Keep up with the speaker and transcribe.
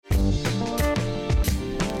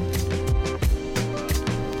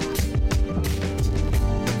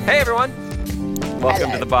Hey, everyone. Welcome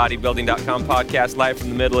Hello. to the Bodybuilding.com podcast, live from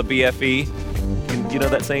the middle of BFE. Do you know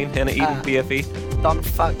that saying, Hannah Eden, BFE? Don't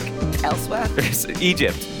fuck elsewhere.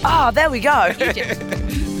 Egypt. Oh, there we go. Egypt.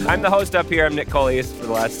 I'm the host up here. I'm Nick Collius for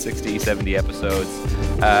the last 60, 70 episodes.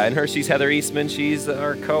 And she's Heather Eastman. She's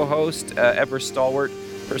our co-host, ever stalwart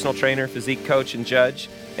personal trainer, physique coach, and judge.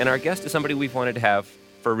 And our guest is somebody we've wanted to have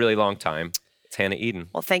for a really long time. It's Hannah Eden.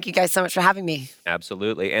 Well, thank you guys so much for having me.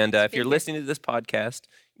 Absolutely. And if you're listening to this podcast,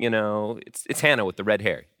 you know, it's Hannah with the red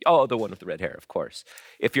hair. Oh, the one with the red hair, of course.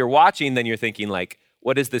 If you're watching, then you're thinking, like,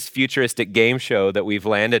 what is this futuristic game show that we've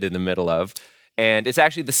landed in the middle of? And it's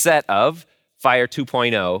actually the set of Fire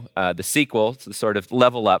 2.0, the sequel to the sort of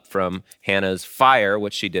level up from Hannah's Fire,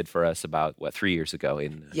 which she did for us about, 3 years ago.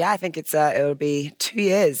 Yeah, I think it'll be 2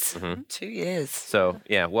 years. 2 years. So,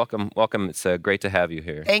 yeah, welcome. It's great to have you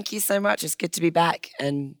here. Thank you so much. It's good to be back.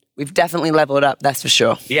 And we've definitely leveled up, that's for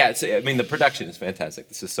sure. Yeah, the production is fantastic.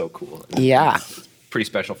 This is so cool. Yeah. It's pretty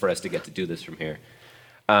special for us to get to do this from here.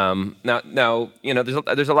 Now, you know,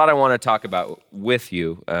 there's a lot I want to talk about with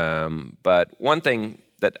you, but one thing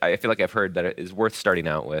that I feel like I've heard that is worth starting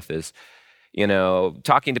out with is, you know,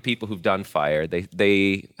 talking to people who've done Fire,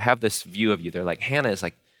 they have this view of you. They're like, Hannah is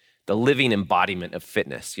like the living embodiment of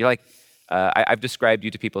fitness. You're like, I've described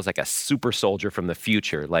you to people as like a super soldier from the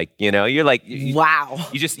future. Like, you know, you're like, Wow.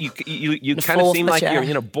 You kind of seem like you're,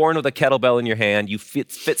 you know, born with a kettlebell in your hand. You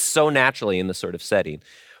fit so naturally in this sort of setting.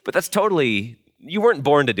 But that's totally, you weren't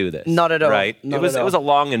born to do this. Not at all. Right? Not it was at all. a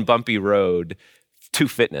long and bumpy road to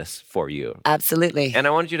fitness for you. Absolutely. And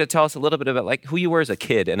I wanted you to tell us a little bit about like who you were as a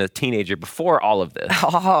kid and a teenager before all of this.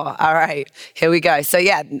 Oh, all right. Here we go. So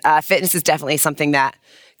yeah, fitness is definitely something that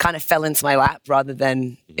kind of fell into my lap rather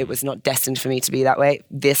than it was not destined for me to be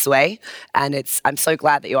this way. And I'm so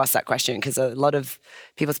glad that you asked that question because a lot of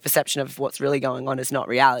people's perception of what's really going on is not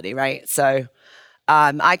reality, right? So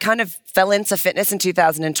I kind of fell into fitness in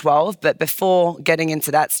 2012, but before getting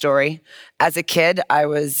into that story, as a kid, I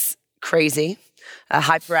was crazy. A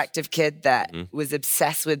hyperactive kid that was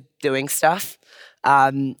obsessed with doing stuff.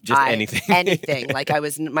 Anything. Anything. Like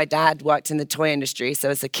my dad worked in the toy industry. So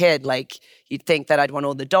as a kid, like you'd think that I'd want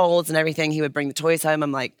all the dolls and everything. He would bring the toys home.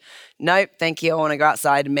 I'm like, nope, thank you. I want to go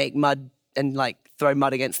outside and make mud and like throw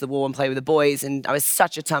mud against the wall and play with the boys. And I was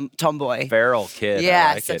such a tomboy. Feral kid.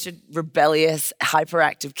 Yeah, like such a rebellious,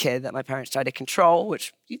 hyperactive kid that my parents tried to control,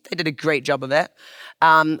 which they did a great job of it.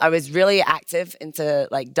 I was really active into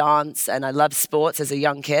like dance and I loved sports as a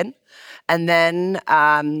young kid. And then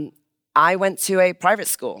I went to a private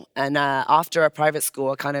school. And after a private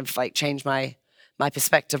school, I kind of like changed my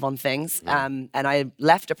perspective on things. And I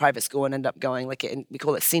left a private school and ended up going we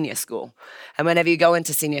call it senior school. And whenever you go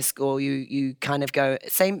into senior school, you kind of go,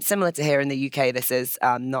 similar to here in the UK, this is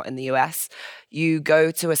not in the US. You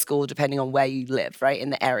go to a school depending on where you live, right, in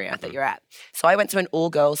the area that you're at. So I went to an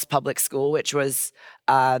all-girls public school, which was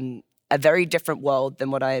a very different world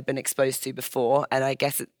than what I had been exposed to before. And I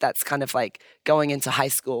guess that's kind of like going into high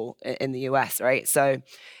school in the US, right? So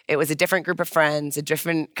it was a different group of friends, a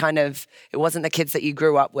different kind of, it wasn't the kids that you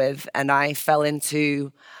grew up with. And I fell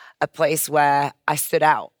into a place where I stood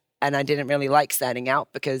out and I didn't really like standing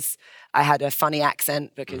out because I had a funny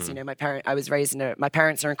accent because, you know, my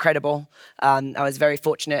parents are incredible. I was very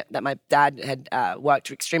fortunate that my dad had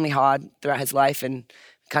worked extremely hard throughout his life and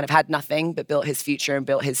kind of had nothing but built his future and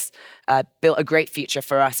built a great future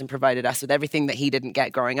for us and provided us with everything that he didn't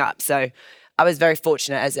get growing up. So I was very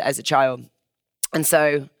fortunate as a child. And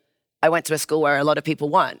so I went to a school where a lot of people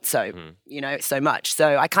weren't, so, you know, so much.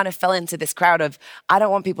 So I kind of fell into this crowd of, I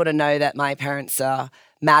don't want people to know that my parents are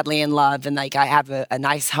madly in love and like I have a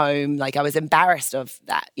nice home. Like I was embarrassed of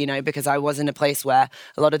that, you know, because I was in a place where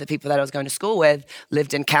a lot of the people that I was going to school with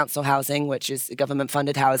lived in council housing, which is government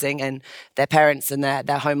funded housing, and their parents and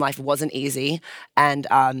their home life wasn't easy. And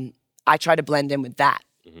I tried to blend in with that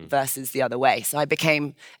versus the other way. So I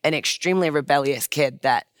became an extremely rebellious kid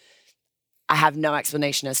that I have no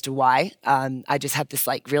explanation as to why. I just had this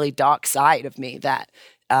like really dark side of me that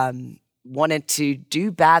wanted to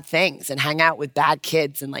do bad things and hang out with bad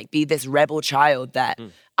kids and like be this rebel child that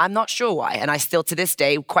I'm not sure why. And I still to this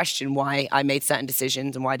day question why I made certain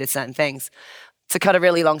decisions and why I did certain things. To cut a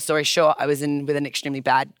really long story short, I was with an extremely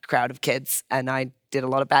bad crowd of kids and I did a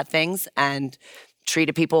lot of bad things and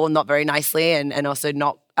treated people not very nicely and also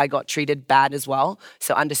I got treated bad as well.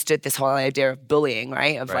 So understood this whole idea of bullying,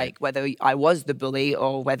 right? Of like whether I was the bully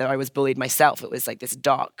or whether I was bullied myself. It was like this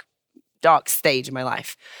dark stage in my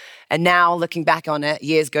life. And now looking back on it,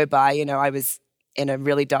 years go by, you know, I was in a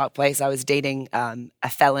really dark place. I was dating a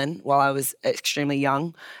felon while I was extremely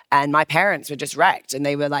young and my parents were just wrecked and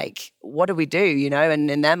they were like, what do we do, you know? And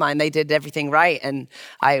in their mind, they did everything right. And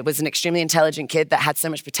I was an extremely intelligent kid that had so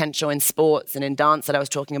much potential in sports and in dance that I was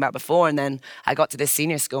talking about before. And then I got to this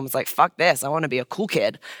senior school and was like, fuck this, I want to be a cool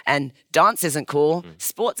kid. And dance isn't cool,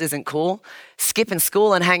 sports isn't cool. Skipping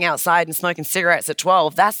school and hang outside and smoking cigarettes at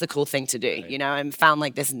 12, that's the cool thing to do, you know? And found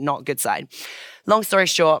like this not good side. Long story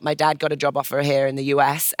short, my dad got a job offer here in the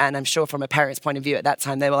US, and I'm sure from a parent's point of view at that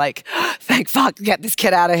time, they were like, thank fuck, get this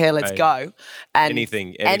kid out of here, let's go. And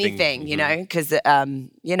anything, you know, because,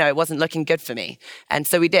 you know, it wasn't looking good for me. And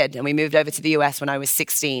so we did, and we moved over to the US when I was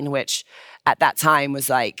 16, which at that time was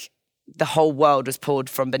like, the whole world was pulled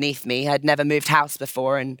from beneath me. I'd never moved house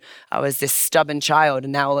before, and I was this stubborn child.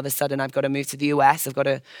 And now all of a sudden I've got to move to the US. I've got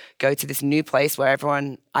to go to this new place where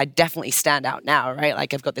I definitely stand out now, right?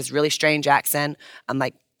 Like I've got this really strange accent. I'm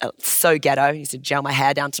like so ghetto. I used to gel my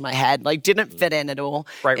hair down to my head, like didn't fit in at all.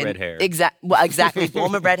 Bright red hair. Exactly.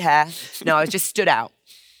 Born with red hair. No, I just stood out.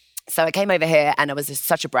 So I came over here and I was just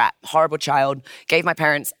such a brat, horrible child. Gave my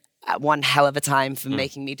parents one hell of a time for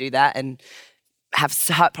making me do that, and have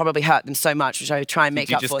probably hurt them so much, which I try and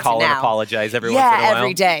make up for now. You just call and apologize every once in a while? Yeah,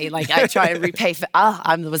 every day. Like I try and repay for,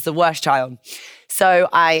 I was the worst child. So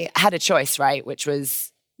I had a choice, right? Which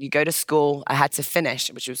was you go to school, I had to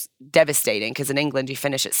finish, which was devastating because in England you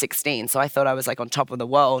finish at 16. So I thought I was like on top of the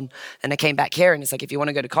world. And I came back here and it's like, if you want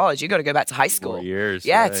to go to college, you got to go back to high school. 2 more years.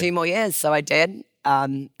 Yeah, right. 2 more years. So I did.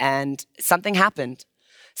 And something happened.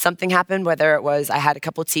 Whether it was I had a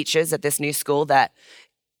couple teachers at this new school that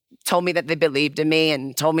told me that they believed in me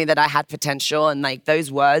and told me that I had potential, and like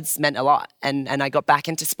those words meant a lot. And I got back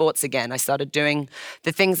into sports again. I started doing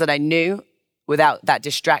the things that I knew without that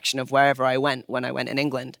distraction of wherever I went when I went in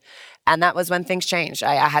England. And that was when things changed.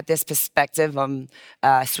 I had this perspective,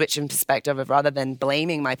 switch in perspective of rather than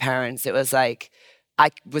blaming my parents, it was like, I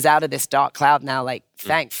was out of this dark cloud now, like,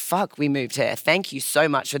 thank fuck we moved here. Thank you so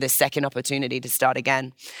much for this second opportunity to start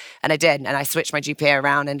again. And I did. And I switched my GPA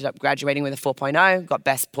around, ended up graduating with a 4.0, got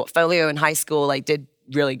best portfolio in high school. I did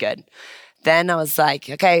really good. Then I was like,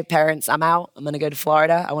 okay, parents, I'm out. I'm going to go to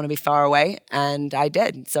Florida. I want to be far away. And I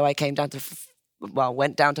did. So I came down to,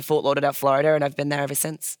 went down to Fort Lauderdale, Florida, and I've been there ever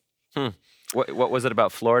since. What was it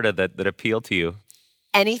about Florida that appealed to you?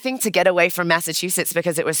 Anything to get away from Massachusetts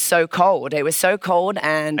because it was so cold. It was so cold,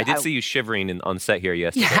 and I did see you shivering on set here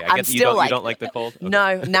yesterday. Yeah, I guess you don't like the cold? Okay.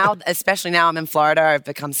 No, now, especially now I'm in Florida, I've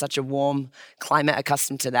become such a warm climate,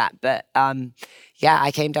 accustomed to that. But yeah,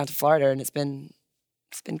 I came down to Florida, and it's been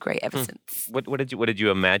great ever since. What did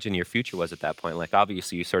you imagine your future was at that point? Like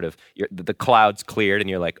obviously you sort of the clouds cleared, and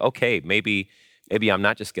you're like, okay, maybe I'm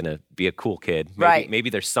not just gonna be a cool kid. Maybe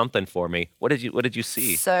there's something for me. What did you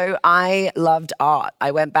see? So I loved art.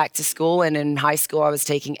 I went back to school, and in high school I was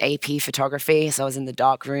taking AP photography. So I was in the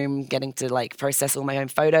dark room getting to like process all my own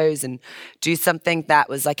photos and do something that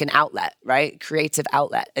was like an outlet, right? Creative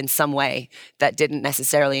outlet in some way that didn't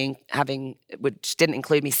necessarily which didn't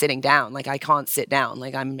include me sitting down. Like I can't sit down.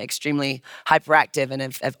 Like I'm extremely hyperactive and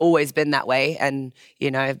have always been that way. And,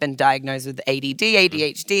 you know, I've been diagnosed with ADD,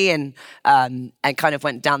 ADHD, and kind of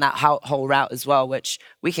went down that whole route as well, which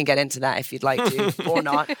we can get into that if you'd like to or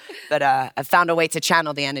not. But I've found a way to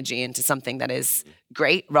channel the energy into something that is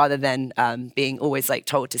great rather than being always like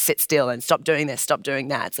told to sit still and stop doing this, stop doing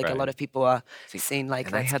that. It's like a lot of people are seen like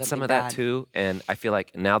and that's I had some of bad. that too. And I feel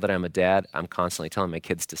like now that I'm a dad, I'm constantly telling my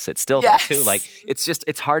kids to sit still too. Like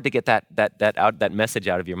it's hard to get that message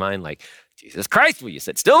out of your mind. Like, Jesus Christ, will you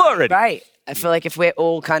sit still already? Right. I feel like if we're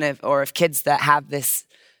all or if kids that have this,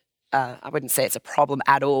 I wouldn't say it's a problem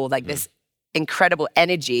at all, like this incredible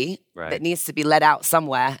energy that needs to be let out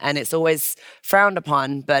somewhere, and it's always frowned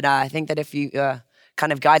upon. But I think that if you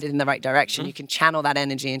kind of guided in the right direction, you can channel that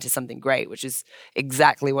energy into something great, which is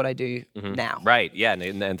exactly what I do now. Right, yeah,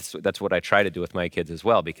 and that's what I try to do with my kids as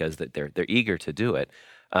well, because they're eager to do it.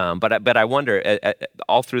 But I wonder,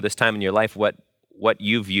 all through this time in your life, what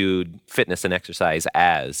you viewed fitness and exercise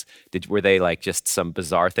as. Were they like just some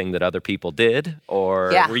bizarre thing that other people did?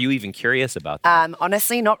 Or were you even curious about that?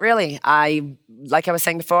 Honestly, not really. Like I was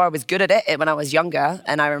saying before, I was good at it when I was younger.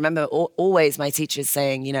 And I remember always my teachers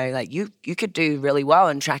saying, you know, like you could do really well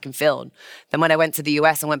in track and field. Then when I went to the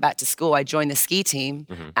US and went back to school, I joined the ski team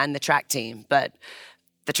and the track team. But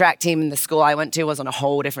the track team in the school I went to was on a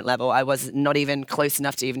whole different level. I was not even close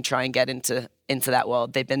enough to even try and get into that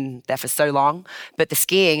world. They've been there for so long. But the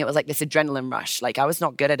skiing, it was like this adrenaline rush. Like I was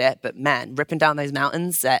not good at it, but man, ripping down those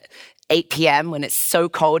mountains at 8 p.m. when it's so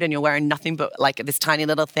cold and you're wearing nothing but like this tiny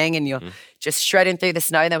little thing and you're just shredding through the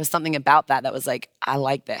snow. There was something about that was like, I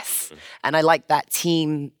like this. And I liked that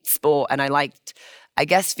team sport, and I liked, I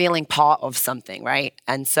guess, feeling part of something, right?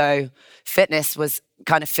 And so fitness was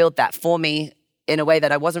kind of filled that for me. in a way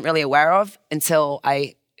that I wasn't really aware of until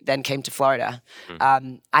I then came to Florida.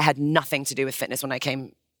 I had nothing to do with fitness when I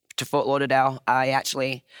came to Fort Lauderdale. I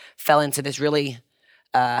actually fell into this really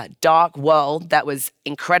dark world that was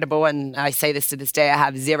incredible. And I say this to this day, I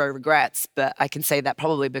have zero regrets, but I can say that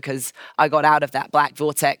probably because I got out of that black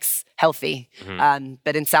vortex healthy.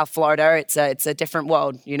 But in South Florida, it's a different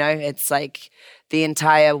world, you know? It's like the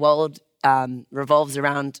entire world revolves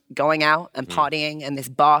around going out and partying and this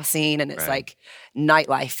bar scene, and it's like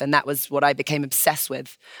nightlife. And that was what I became obsessed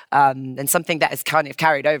with. And something that has kind of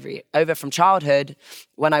carried over from childhood.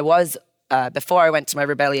 When I was before I went to my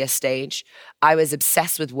rebellious stage, I was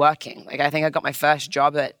obsessed with working. Like, I think I got my first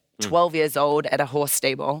job at 12 years old at a horse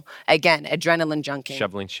stable. Again, adrenaline junkie.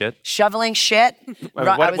 Shoveling shit? Shoveling shit.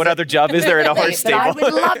 What other job is there at a horse stable? I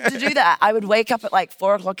would love to do that. I would wake up at like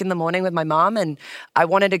 4 o'clock in the morning with my mom, and I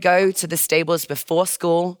wanted to go to the stables before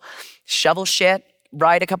school, shovel shit,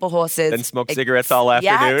 ride a couple horses. And smoke cigarettes all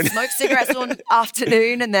afternoon. Yeah, smoke cigarettes all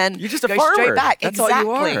afternoon, and then You're just a go farmer. straight back. That's exactly.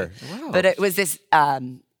 all you are. Wow. But it was this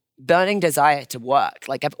burning desire to work.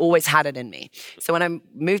 Like, I've always had it in me. So when I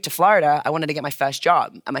moved to Florida, I wanted to get my first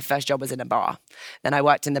job. And my first job was in a bar. Then I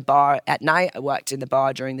worked in the bar at night. I worked in the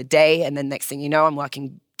bar during the day. And then next thing you know, I'm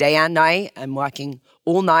working day and night. I'm working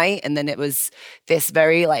all night. And then it was this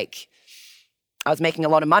very like, I was making a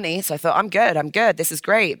lot of money. So I thought, I'm good. This is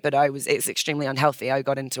great. But it's extremely unhealthy. I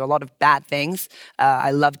got into a lot of bad things.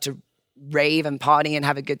 I love to rave and party and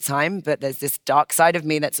have a good time, but there's this dark side of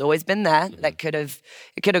me that's always been there that could have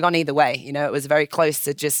gone either way. You know, it was very close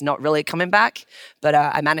to just not really coming back, but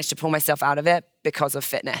I managed to pull myself out of it because of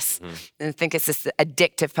fitness. And I think it's this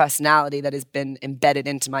addictive personality that has been embedded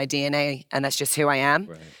into my DNA, and that's just who I am.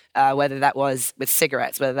 Whether that was with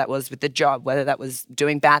cigarettes, whether that was with the job, whether that was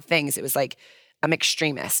doing bad things, it was like, I'm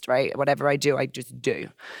extremist, right? Whatever I do, I just do.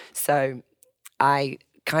 So I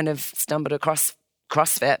kind of stumbled across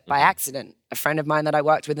CrossFit by accident. A friend of mine that I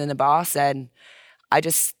worked with in the bar said, I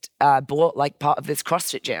just bought like part of this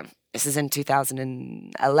CrossFit gym. This is in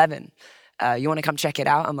 2011. You want to come check it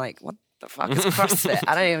out? I'm like, what the fuck is CrossFit?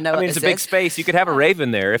 I don't even know what this is. It's a big space. You could have a rave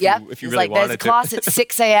in there if you really like, wanted to. There's a class at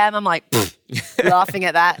 6 a.m. I'm like, laughing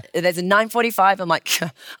at that. There's a 9:45. I'm like,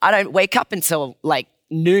 I don't wake up until like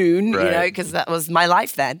noon, you know, because that was my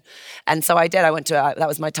life then. And so I did. I went to, that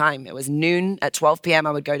was my time. It was noon. At 12 p.m.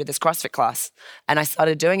 I would go to this CrossFit class. And I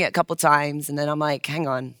started doing it a couple times. And then I'm like, hang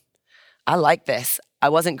on, I like this. I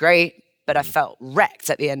wasn't great, but I felt wrecked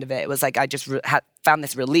at the end of it. It was like I just found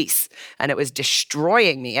this release, and it was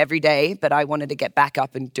destroying me every day, but I wanted to get back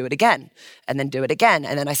up and do it again, and then do it again.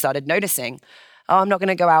 And then I started noticing, oh, I'm not going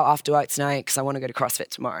to go out after work tonight because I want to go to CrossFit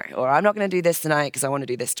tomorrow. Or I'm not going to do this tonight because I want to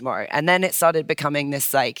do this tomorrow. And then it started becoming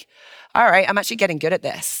this like, all right, I'm actually getting good at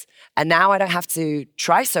this. And now I don't have to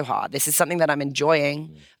try so hard. This is something that I'm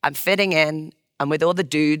enjoying. I'm fitting in. I'm with all the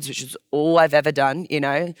dudes, which is all I've ever done, you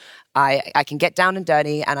know. I can get down and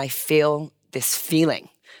dirty, and I feel this feeling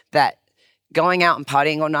that going out and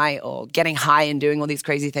partying all night or getting high and doing all these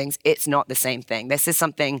crazy things, it's not the same thing. This is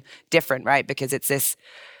something different, right? Because it's this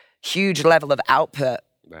huge level of output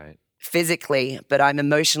physically, but I'm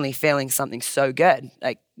emotionally feeling something so good.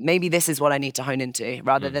 Like, maybe this is what I need to hone into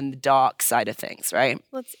rather than the dark side of things, right?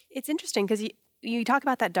 Well, it's interesting because you talk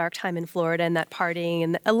about that dark time in Florida and that partying,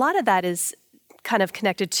 and a lot of that is kind of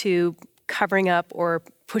connected to covering up or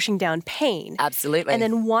pushing down pain. Absolutely. And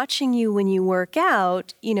then watching you when you work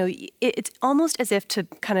out, you know, it's almost as if, to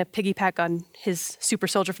kind of piggyback on his super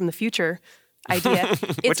soldier from the future idea.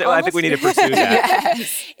 Which I think we need to pursue that.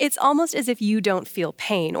 Yes. It's almost as if you don't feel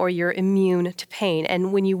pain or you're immune to pain.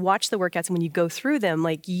 And when you watch the workouts and when you go through them,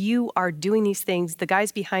 like, you are doing these things, the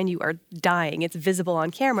guys behind you are dying. It's visible on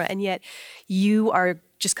camera. And yet you are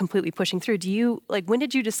just completely pushing through. When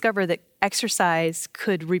did you discover that exercise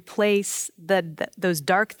could replace those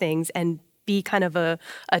dark things and be kind of a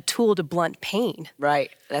tool to blunt pain?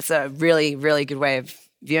 Right. That's a really, really good way of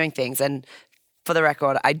viewing things. And for the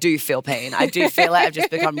record, I do feel pain. I do feel it. I've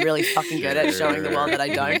just become really fucking good at showing the world that I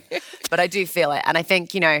don't. But I do feel it. And I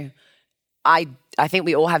think, you know, I think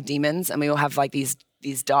we all have demons, and we all have like these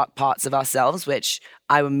dark parts of ourselves, which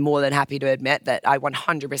I am more than happy to admit that I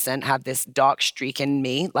 100% have this dark streak in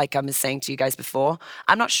me, like I was saying to you guys before.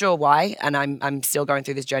 I'm not sure why, and I'm still going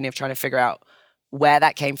through this journey of trying to figure out where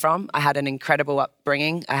that came from. I had an incredible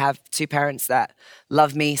upbringing. I have 2 parents that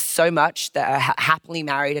love me so much, that are happily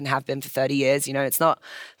married and have been for 30 years. You know, it's not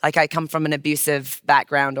like I come from an abusive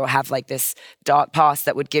background or have like this dark past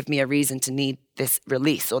that would give me a reason to need this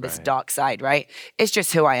release or this dark side, right? It's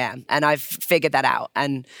just who I am. And I've figured that out.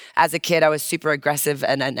 And as a kid, I was super aggressive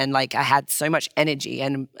and like I had so much energy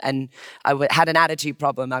and had an attitude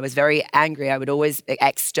problem. I was very angry. I would always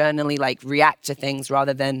externally like react to things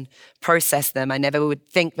rather than process them. I never would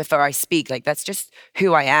think before I speak. Like that's just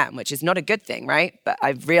who I am, which is not a good thing, right? But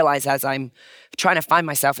I've realized as I'm trying to find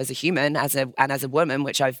myself as a human, as a woman,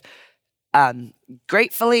 which I've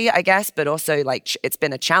gratefully, I guess, but also like it's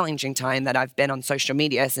been a challenging time that I've been on social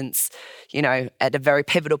media since, you know, at a very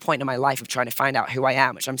pivotal point in my life of trying to find out who I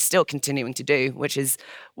am, which I'm still continuing to do, which is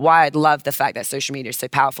why I'd love the fact that social media is so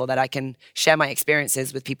powerful that I can share my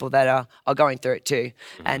experiences with people that are going through it too.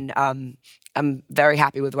 And I'm very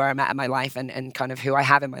happy with where I'm at in my life and kind of who I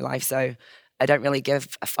have in my life. So I don't really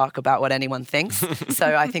give a fuck about what anyone thinks.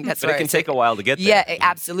 So I think that's but it can take a while to get there. Yeah, it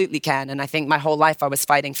absolutely can. And I think my whole life I was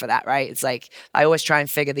fighting for that, right? It's like I always try and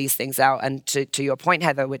figure these things out. And to your point,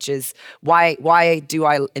 Heather, which is why do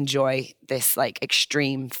I enjoy this like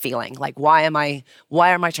extreme feeling? Like why am I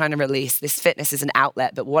trying to release? This fitness is an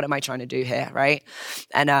outlet, but what am I trying to do here, right?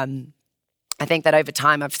 And I think that over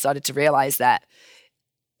time I've started to realize that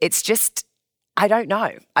it's just, I don't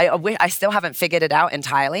know. I still haven't figured it out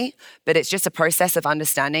entirely, but it's just a process of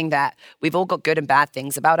understanding that we've all got good and bad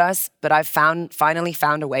things about us, but I've finally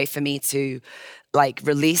found a way for me to like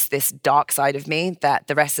release this dark side of me that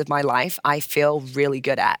the rest of my life I feel really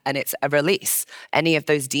good at. And it's a release. Any of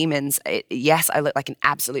those demons, yes, I look like an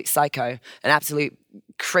absolute psycho, an absolute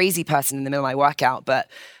crazy person in the middle of my workout, but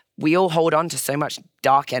we all hold on to so much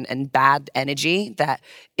dark and bad energy that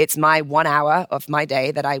it's my 1 hour of my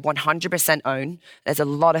day that I 100% own. There's a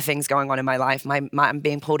lot of things going on in my life. I'm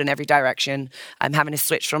being pulled in every direction. I'm having to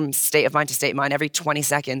switch from state of mind to state of mind every 20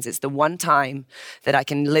 seconds. It's the one time that I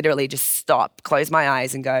can literally just stop, close my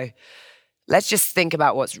eyes and go, let's just think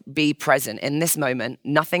about be present in this moment.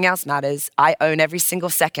 Nothing else matters. I own every single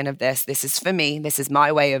second of this. This is for me. This is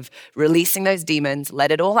my way of releasing those demons,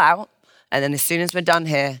 let it all out. And then as soon as we're done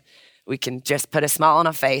here, we can just put a smile on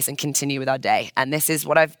our face and continue with our day. And this is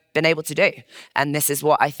what I've been able to do. And this is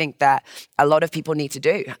what I think that a lot of people need to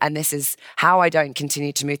do. And this is how I don't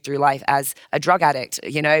continue to move through life as a drug addict.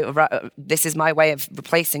 You know, this is my way of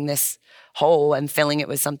replacing this hole and filling it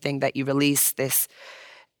with something that you release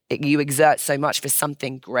you exert so much for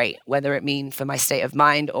something great, whether it mean for my state of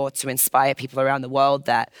mind or to inspire people around the world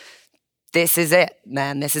that this is it,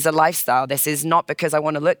 man. This is a lifestyle. This is not because I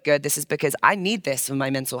want to look good. This is because I need this for my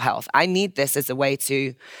mental health. I need this as a way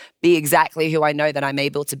to be exactly who I know that I'm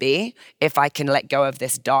able to be if I can let go of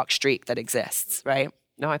this dark streak that exists, right?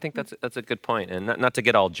 No, I think that's a good point. And not to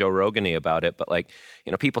get all Joe Rogan-y about it, but like,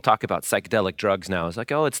 you know, people talk about psychedelic drugs now. It's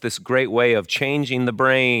like, oh, it's this great way of changing the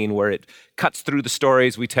brain where it cuts through the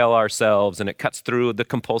stories we tell ourselves and it cuts through the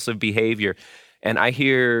compulsive behavior. And I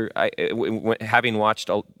hear, having watched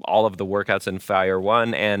all of the workouts in Fire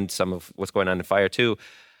 1 and some of what's going on in Fire 2,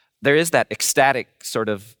 there is that ecstatic sort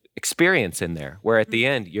of experience in there where at the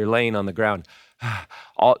end you're laying on the ground,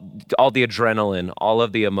 all the adrenaline, all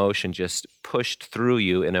of the emotion just pushed through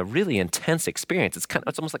you in a really intense experience. It's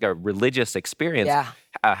almost like a religious experience. Yeah.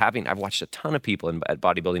 I've watched a ton of people at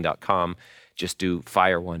bodybuilding.com just do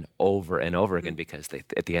Fire 1 over and over again because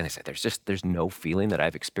at the end they said there's no feeling that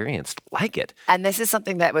I've experienced like it. And this is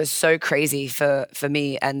something that was so crazy for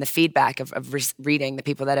me, and the feedback of reading the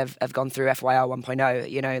people that have gone through FYR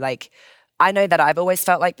 1.0, you know, like I know that I've always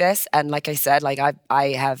felt like this, and like I said, like I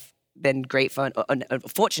have been grateful and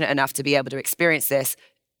fortunate enough to be able to experience this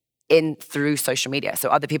through social media. So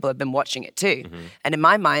other people have been watching it too. Mm-hmm. And in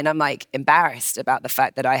my mind, I'm like embarrassed about the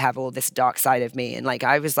fact that I have all this dark side of me. And like,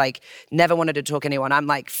 I was like, never wanted to talk to anyone. I'm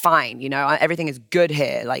like, fine, you know, everything is good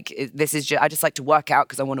here. Like I just like to work out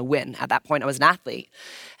because I want to win. At that point, I was an athlete.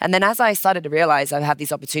 And then as I started to realize I have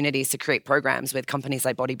these opportunities to create programs with companies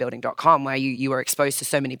like bodybuilding.com, where you are exposed to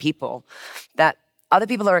so many people, that other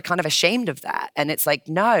people are kind of ashamed of that. And it's like,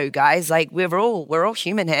 no, guys, like we're all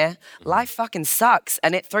human here. Life fucking sucks.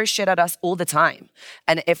 And it throws shit at us all the time.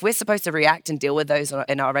 And if we're supposed to react and deal with those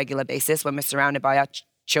on our regular basis when we're surrounded by our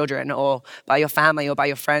children or by your family or by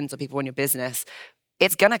your friends or people in your business,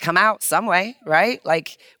 it's going to come out some way, right?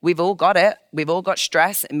 Like we've all got it. We've all got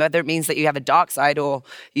stress. And whether it means that you have a dark side or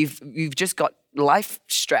you've just got life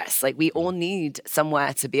stress, like we all need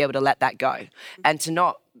somewhere to be able to let that go and to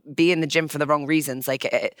not be in the gym for the wrong reasons. Like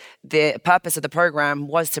the purpose of the program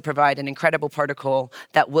was to provide an incredible protocol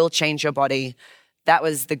that will change your body. That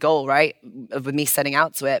was the goal, right? With me setting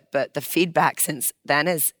out to it. But the feedback since then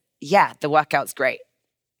is, yeah, the workout's great.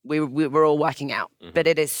 we're all working out, but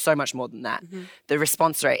it is so much more than that. The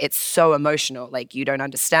response rate, it's so emotional. Like, you don't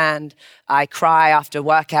understand. I cry after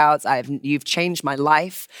workouts. You've changed my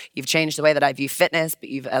life. You've changed the way that I view fitness, but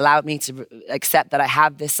you've allowed me to accept that I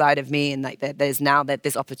have this side of me, and like there's now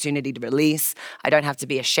this opportunity to release. I don't have to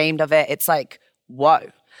be ashamed of it. It's like, whoa.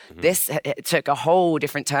 It took a whole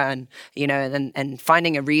different turn, you know, and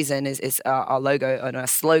finding a reason is our logo and our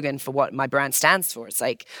slogan for what my brand stands for. It's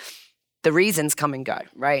like, the reasons come and go,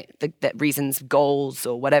 right? The reasons, goals,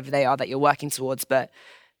 or whatever they are that you're working towards. But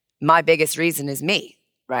my biggest reason is me,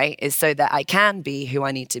 right? Is so that I can be who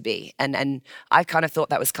I need to be. And I kind of thought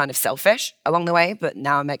that was kind of selfish along the way, but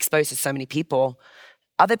now I'm exposed to so many people.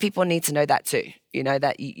 Other people need to know that too, you know,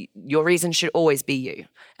 that your reason should always be you.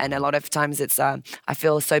 And a lot of times it's, I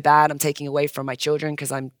feel so bad I'm taking away from my children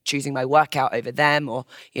because I'm choosing my workout over them, or,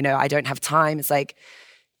 you know, I don't have time. It's like,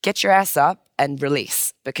 get your ass up and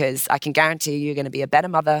release, because I can guarantee you're going to be a better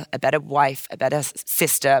mother, a better wife, a better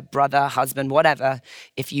sister, brother, husband, whatever,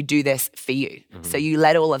 if you do this for you. So you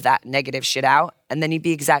let all of that negative shit out, and then you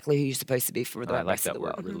be exactly who you're supposed to be for the rest of the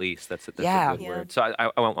world. I like that word, release. That's a Yeah. good word. So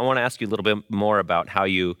I want to ask you a little bit more about how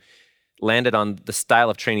you landed on the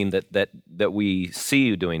style of training that we see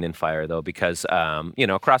you doing in Fire, though, because you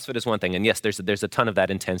know, CrossFit is one thing, and yes, there's a ton of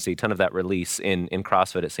that intensity, ton of that release in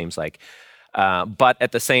CrossFit, it seems like. But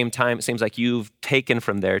at the same time, it seems like you've taken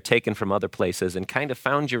from other places, and kind of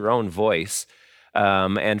found your own voice,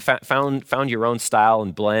 and found your own style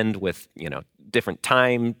and blend with, you know, different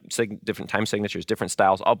time signatures, different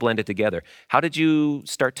styles, all blended together. How did you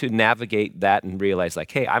start to navigate that and realize,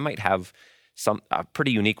 like, hey, I might have a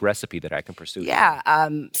pretty unique recipe that I can pursue? Yeah.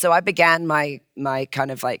 So I began my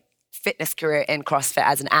kind of like fitness career in CrossFit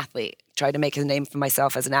as an athlete. Tried to make a name for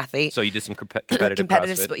myself as an athlete. So you did some competitive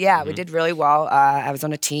CrossFit? But yeah, we did really well. I was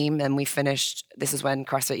on a team, and we finished, this is when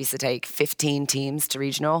CrossFit used to take 15 teams to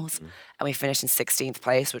regionals, and we finished in 16th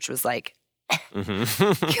place, which was like,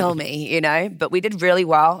 kill me, you know? But we did really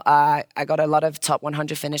well. I got a lot of top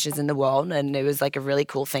 100 finishes in the world, and it was like a really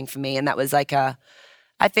cool thing for me. And that was like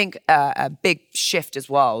I think a big shift as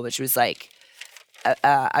well, which was like,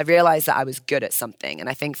 I realized that I was good at something. And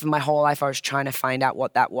I think for my whole life, I was trying to find out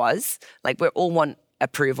what that was. Like, we all want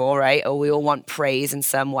approval, right? Or we all want praise in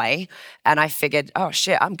some way. And I figured, oh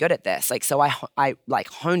shit, I'm good at this. Like, so I like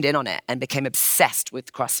honed in on it and became obsessed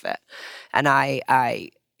with CrossFit. And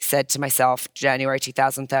I said to myself, January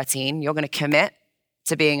 2013, you're going to commit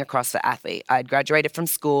to being a CrossFit athlete. I'd graduated from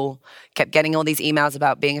school, kept getting all these emails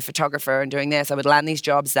about being a photographer and doing this. I would land these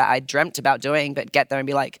jobs that I dreamt about doing, but get there and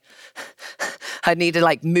be like, I need to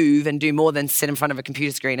like move and do more than sit in front of a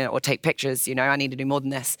computer screen or take pictures, you know, I need to do more than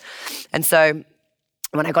this. And so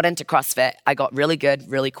when I got into CrossFit, I got really good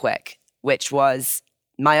really quick, which was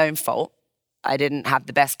my own fault. I didn't have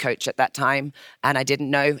the best coach at that time, and I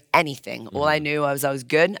didn't know anything. All I knew was I was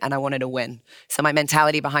good and I wanted to win. So my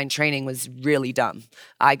mentality behind training was really dumb.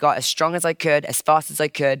 I got as strong as I could, as fast as I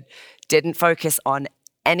could, didn't focus on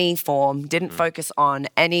any form, didn't focus on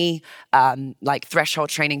any like threshold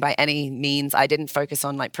training by any means. I didn't focus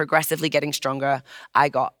on like progressively getting stronger. I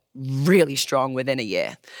got really strong within a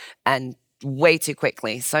year, and way too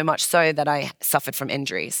quickly, so much so that I suffered from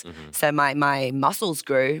injuries. So my muscles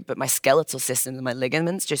grew, but my skeletal system and my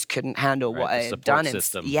ligaments just couldn't handle what I had done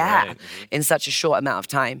in such a short amount of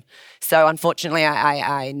time. So unfortunately,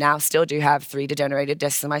 I now still do have 3 degenerated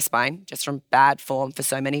discs in my spine, just from bad form for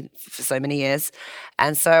so many years.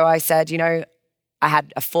 And so I said, you know, I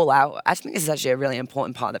had a fallout. I think this is actually a really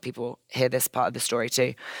important part that people hear this part of the story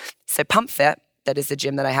too. So Pump Fit, that is the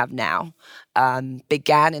gym that I have now,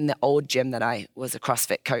 began in the old gym that I was a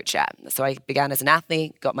CrossFit coach at. So I began as an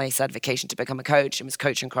athlete, got my certification to become a coach, and was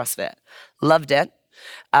coaching CrossFit. Loved it.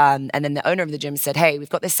 And then the owner of the gym said, hey, we've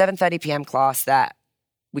got this 7:30 p.m. class that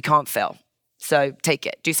we can't fill. So take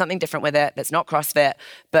it. Do something different with it that's not CrossFit,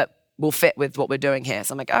 but will fit with what we're doing here.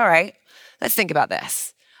 So I'm like, all right, let's think about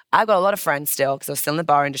this. I've got a lot of friends still, because I was still in the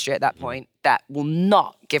bar industry at that point, that will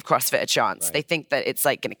not give CrossFit a chance. Right. They think that it's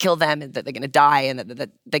like going to kill them, and that they're going to die, and that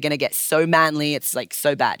they're going to get so manly, it's like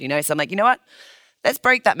so bad, you know? So I'm like, you know what? Let's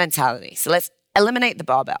break that mentality. So let's eliminate the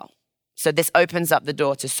barbell. So this opens up the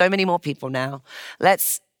door to so many more people now.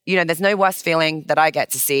 There's no worse feeling that I get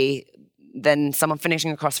to see than someone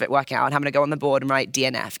finishing a CrossFit workout and having to go on the board and write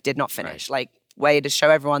DNF, did not finish. Right. Like, way to show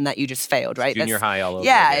everyone that you just failed, right? Junior high all over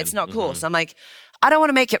Yeah, again. It's not cool. So I'm like, I don't want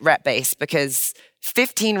to make it rep-based, because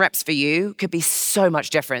 15 reps for you could be so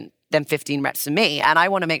much different than 15 reps for me. And I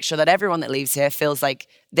want to make sure that everyone that leaves here feels like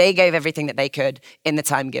they gave everything that they could in the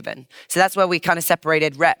time given. So that's where we kind of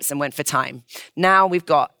separated reps and went for time. Now we've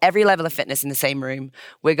got every level of fitness in the same room.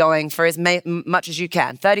 We're going for as much as you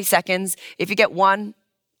can. 30 seconds. If you get 1,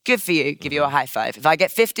 good for you, give you a high five. If I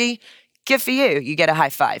get 50, good for you, you get a high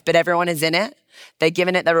five. But everyone is in it. They're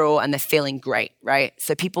giving it their all and they're feeling great, right?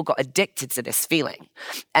 So people got addicted to this feeling.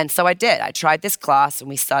 And so I did. I tried this class and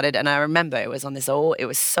we started, and I remember it was on this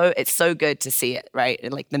it's so good to see it, right?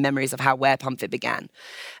 And like the memories of how Where Pump It began.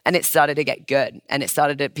 And it started to get good and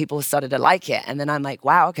people started to like it. And then I'm like,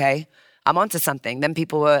 wow, okay, I'm onto something. Then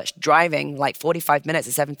people were driving like 45 minutes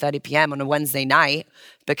at 7:30 p.m. on a Wednesday night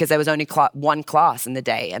because there was only one class in the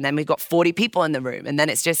day. And then we got 40 people in the room. And then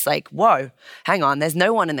it's just like, whoa, hang on, there's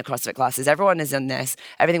no one in the CrossFit classes. Everyone is in this.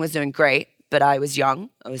 Everything was doing great. But I was young.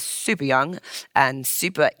 I was super young and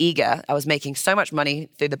super eager. I was making so much money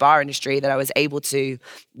through the bar industry that I was able to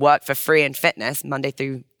work for free in fitness Monday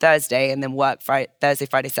through Thursday and then work Thursday,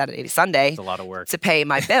 Friday, Saturday to Sunday. It's a lot of work. To pay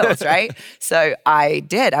my bills, right? So I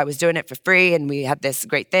did. I was doing it for free and we had this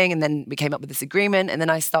great thing and then we came up with this agreement and then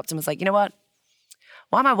I stopped and was like, you know what?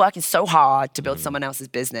 Why am I working so hard to build someone else's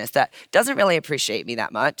business that doesn't really appreciate me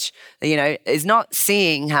that much, is not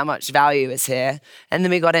seeing how much value is here? And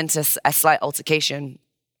then we got into a slight altercation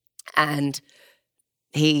and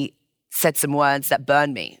he said some words that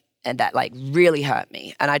burned me and that like really hurt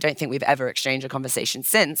me. And I don't think we've ever exchanged a conversation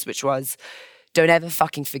since, which was, don't ever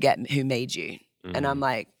fucking forget who made you. And I'm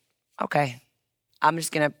like, okay, I'm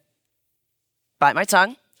just going to bite my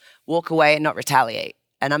tongue, walk away and not retaliate.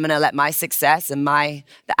 And I'm going to let my success and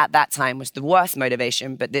at that time was the worst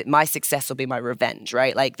motivation, but my success will be my revenge,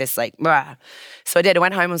 right? Like this, rah. So I did. I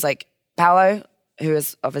went home and was like, Paolo, who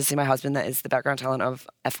is obviously my husband, that is the background talent of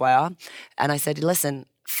FYR. And I said, listen,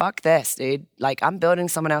 fuck this, dude. Like I'm building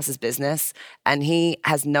someone else's business and he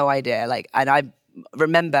has no idea. And I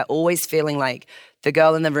remember always feeling like the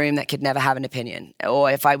girl in the room that could never have an opinion.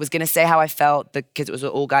 Or if I was going to say how I felt, because it was an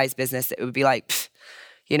all guys business, it would be like, pfft.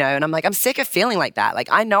 And I'm like, I'm sick of feeling like that. Like,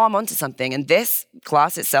 I know I'm onto something. And this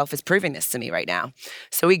class itself is proving this to me right now.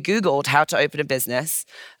 So we Googled how to open a business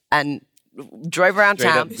and drove around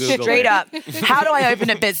town. Straight up. How do I open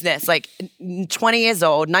a business? Like 20 years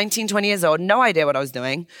old, 19, 20 years old, no idea what I was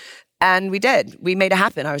doing. And we did. We made it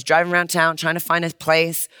happen. I was driving around town trying to find a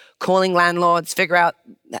place, calling landlords,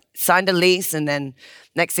 signed a lease. And then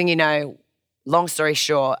next thing you know, long story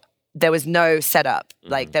short, there was no setup.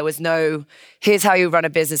 Like there was no, here's how you run a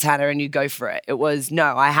business, Hannah, and you go for it. It was,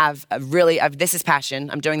 no, this is passion.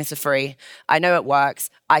 I'm doing this for free. I know it works.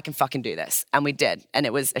 I can fucking do this. And we did. And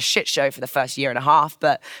it was a shit show for the first year and a half,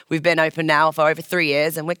 but we've been open now for over 3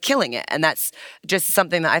 years and we're killing it. And that's just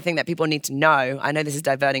something that I think that people need to know. I know this is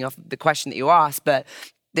diverting off the question that you asked, but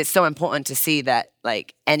it's so important to see that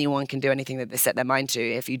like anyone can do anything that they set their mind to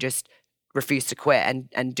if you just refuse to quit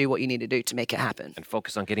and do what you need to do to make it happen. And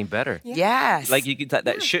focus on getting better. Yeah. Yes. Like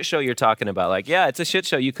that shit show you're talking about, like, yeah, it's a shit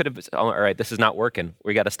show. You could have, all right, this is not working.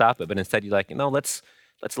 We got to stop it. But instead you're like, let's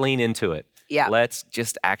lean into it. Yeah. Let's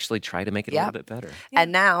just actually try to make it a little bit better. Yeah.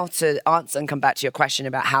 And now to answer and come back to your question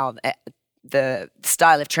about how the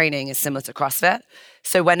style of training is similar to CrossFit.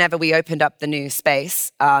 So whenever we opened up the new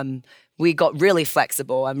space, we got really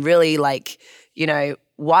flexible and really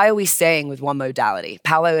why are we staying with one modality?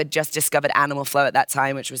 Paolo had just discovered Animal Flow at that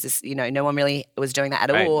time, which was this, no one really was doing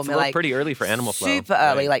that at all. It's like pretty early for Animal Flow. Super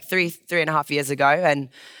early, like three and a half years ago. And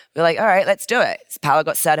we're like, all right, let's do it. So Paolo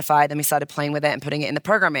got certified, then we started playing with it and putting it in the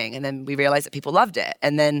programming. And then we realized that people loved it.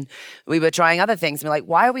 And then we were trying other things. And we're like,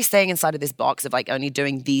 why are we staying inside of this box of like only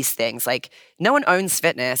doing these things? Like no one owns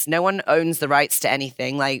fitness. No one owns the rights to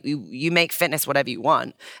anything. Like you make fitness whatever you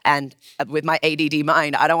want. And with my ADD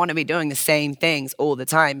mind, I don't want to be doing the same things all the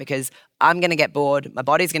time because I'm going to get bored. My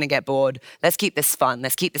body's going to get bored. Let's keep this fun.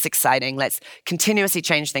 Let's keep this exciting. Let's continuously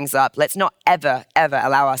change things up. Let's not ever, ever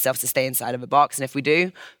allow ourselves to stay inside of a box. And if we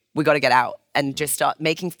do, we got to get out and just start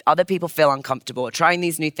making other people feel uncomfortable, trying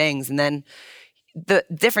these new things. And then the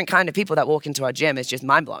different kind of people that walk into our gym is just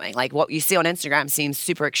mind-blowing. Like what you see on Instagram seems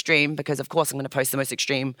super extreme because of course I'm going to post the most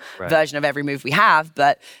extreme version of every move we have,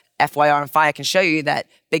 but FYR and Fire can show you that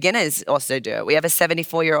beginners also do it. We have a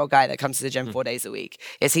 74-year-old guy that comes to the gym 4 days a week.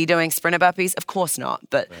 Is he doing sprinter burpees? Of course not,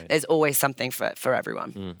 but there's always something for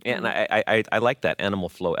everyone. Yeah, and I like that Animal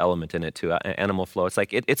Flow element in it too. Animal Flow, it's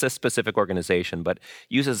like it's a specific organization, but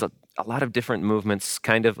uses a lot of different movements,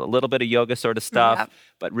 kind of a little bit of yoga sort of stuff,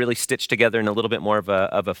 but really stitched together in a little bit more of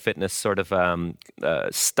a fitness sort of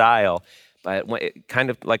style. But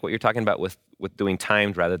kind of like what you're talking about with doing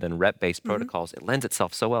timed rather than rep-based protocols, it lends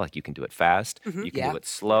itself so well. Like you can do it fast, you can do it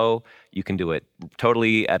slow, you can do it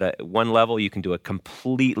totally at one level, you can do a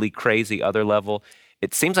completely crazy other level.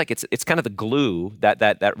 It seems like it's kind of the glue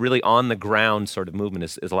that really on the ground sort of movement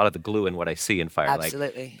is a lot of the glue in what I see in Fire.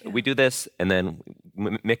 Absolutely. Like we do this and then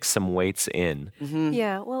mix some weights in.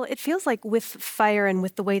 Yeah, well, it feels like with Fire and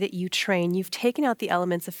with the way that you train, you've taken out the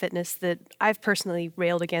elements of fitness that I've personally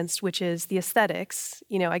railed against, which is the aesthetics.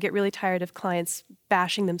 You know, I get really tired of clients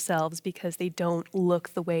bashing themselves because they don't look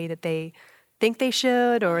the way that they think they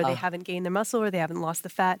should, or they haven't gained their muscle, or they haven't lost the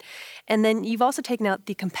fat. And then you've also taken out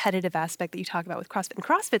the competitive aspect that you talk about with CrossFit. And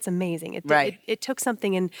CrossFit's amazing. It took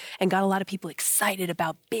something and got a lot of people excited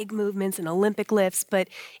about big movements and Olympic lifts, but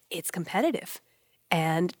it's competitive.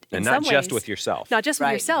 And not just with yourself. Not just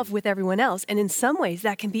with yourself, with everyone else. And in some ways,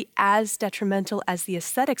 that can be as detrimental as the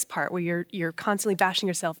aesthetics part, where you're constantly bashing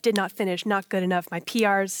yourself, did not finish, not good enough, my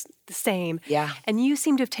PR's the same. Yeah. And you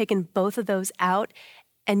seem to have taken both of those out.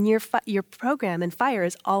 And your program and Fire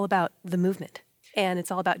is all about the movement. And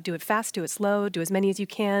it's all about do it fast, do it slow, do as many as you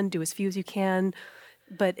can, do as few as you can.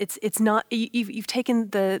 But it's not, you've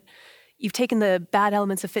taken the bad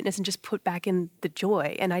elements of fitness and just put back in the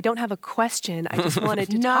joy. And I don't have a question. I just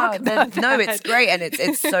wanted to talk about that. No, it's great. And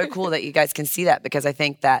it's so cool that you guys can see that, because I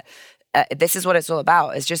think that this is what it's all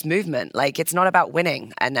about. It's just movement. Like, it's not about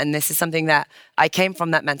winning. And this is something that I came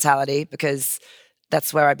from, that mentality, because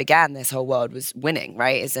that's where I began. This whole world was winning,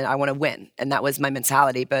 right? Is that I want to win. And that was my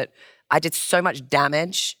mentality. But I did so much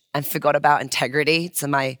damage and forgot about integrity to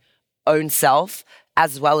my own self,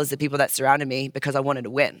 as well as the people that surrounded me, because I wanted to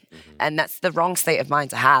win. And that's the wrong state of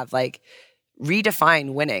mind to have. Like,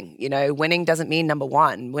 redefine winning. You know, winning doesn't mean number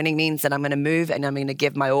one. Winning means that I'm going to move and I'm going to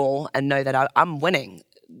give my all and know that I'm winning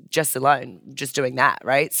just alone, just doing that,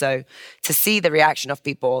 right? So to see the reaction of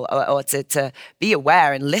people, or to be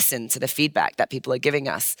aware and listen to the feedback that people are giving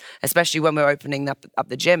us, especially when we're opening up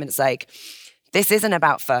the gym, and it's like, this isn't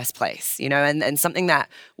about first place, you know? And something that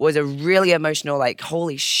was a really emotional, like,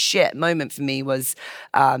 holy shit moment for me was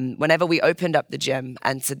whenever we opened up the gym,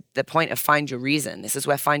 and to the point of Find Your Reason, this is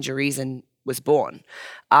where Find Your Reason was born.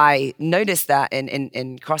 I noticed that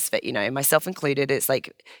in CrossFit, you know, myself included, it's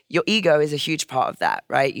like your ego is a huge part of that,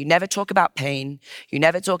 right? You never talk about pain. You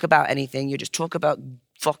never talk about anything. You just talk about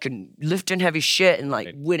fucking lifting heavy shit and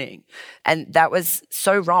like winning. And that was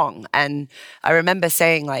so wrong. And I remember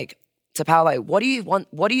saying, like, to Paolo, what do you want?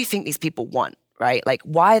 What do you think these people want, right? Like,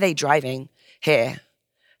 why are they driving here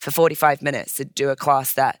for 45 minutes to do a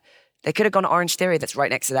class that they could have gone to Orange Theory that's right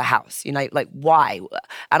next to their house, you know, like, why?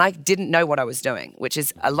 And I didn't know what I was doing, which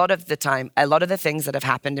is a lot of the time, a lot of the things that have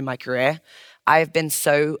happened in my career, I have been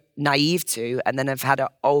so naive to, and then I've had a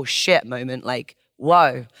oh shit moment, like,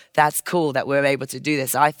 whoa, that's cool that we're able to do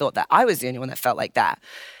this. I thought that I was the only one that felt like that.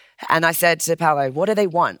 And I said to Paolo, what do they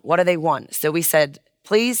want? What do they want? So we said,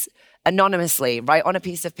 please anonymously write on a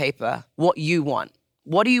piece of paper what you want.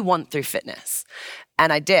 What do you want through fitness?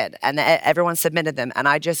 And I did, and everyone submitted them, and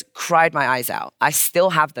I just cried my eyes out. I still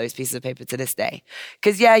have those pieces of paper to this day.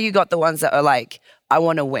 Because yeah, you got the ones that are like, I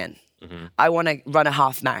want to win. I want to run a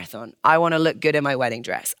half marathon. I want to look good in my wedding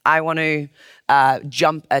dress. I want to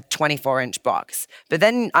jump a 24-inch box. But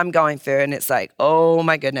then I'm going through, and it's like, oh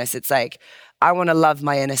my goodness, it's like, I want to love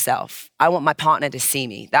my inner self. I want my partner to see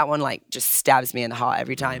me. That one like just stabs me in the heart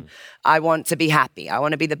every time. I want to be happy. I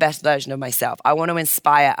want to be the best version of myself. I want to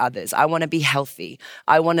inspire others. I want to be healthy.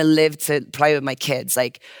 I want to live to play with my kids.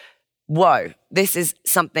 Like, whoa, this is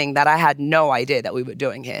something that I had no idea that we were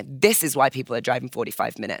doing here. This is why people are driving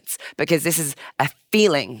 45 minutes, because this is a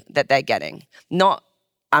feeling that they're getting. Not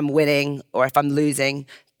I'm winning or if I'm losing.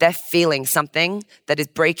 They're feeling something that is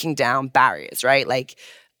breaking down barriers, right? Like,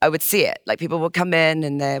 I would see it. Like, people would come in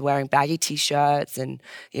and they're wearing baggy t-shirts and,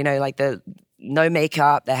 you know, like the no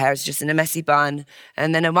makeup, their hair is just in a messy bun.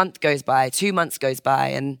 And then a month goes by, 2 months goes by,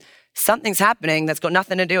 and something's happening that's got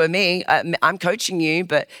nothing to do with me. I'm coaching you,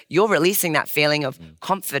 but you're releasing that feeling of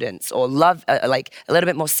confidence or love, like a little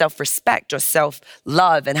bit more self-respect or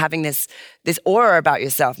self-love, and having this aura about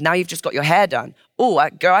yourself. Now you've just got your hair done. Oh,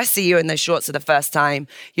 girl, I see you in those shorts for the first time.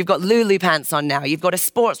 You've got Lulu pants on now. You've got a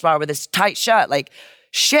sports bra with this tight shirt. Like,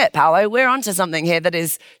 shit, Paolo, we're onto something here that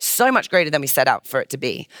is so much greater than we set out for it to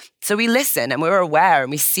be. So we listen and we're aware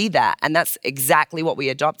and we see that. And that's exactly what we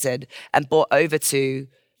adopted and brought over to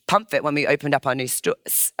PumpFit when we opened up our new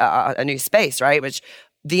space, right? Which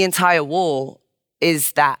the entire wall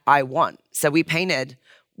is that I want. So we painted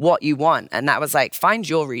what you want. And that was like, find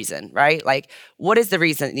your reason, right? Like, what is the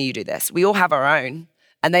reason that you do this? We all have our own,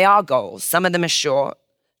 and they are goals. Some of them are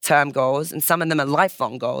short-term goals, and some of them are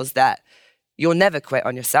lifelong goals that you'll never quit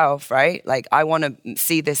on yourself, right? Like, I want to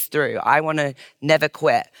see this through. I want to never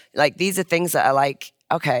quit. Like, these are things that are like,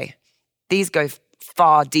 okay, these go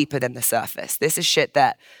far deeper than the surface. This is shit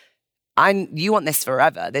that you want this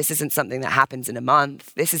forever. This isn't something that happens in a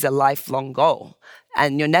month. This is a lifelong goal.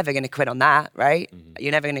 And you're never going to quit on that, right?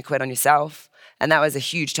 You're never going to quit on yourself. And that was a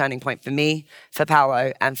huge turning point for me, for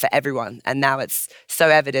Paolo, and for everyone. And now it's so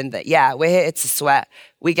evident that, yeah, we're here to sweat.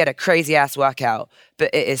 We get a crazy ass workout, but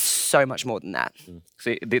it is so much more than that.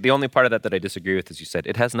 See, the only part of that I disagree with is you said,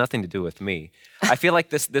 it has nothing to do with me. I feel like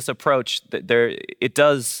this approach, it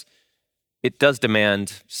does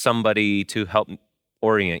demand somebody to help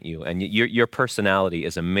orient you, and your personality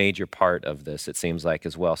is a major part of this, it seems like,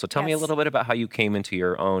 as well. So tell me a little bit about how you came into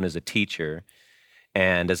your own as a teacher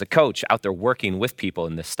and as a coach out there working with people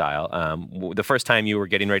in this style. The first time you were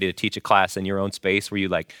getting ready to teach a class in your own space, were you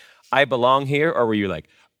like, I belong here? Or were you like,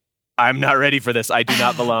 I'm not ready for this, I do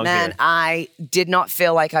not belong here? Man, I did not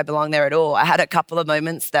feel like I belonged there at all. I had a couple of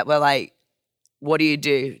moments that were like, what do you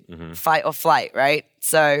do? Fight or flight, right?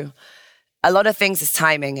 So a lot of things is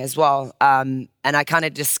timing as well. And I kind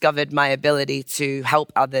of discovered my ability to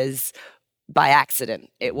help others by accident.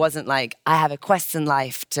 It wasn't like I have a quest in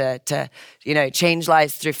life to change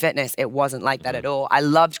lives through fitness. It wasn't like that at all. I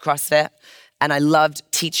loved CrossFit and I loved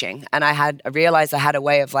teaching. And I realized I had a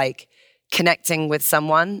way of like connecting with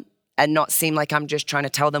someone and not seem like I'm just trying to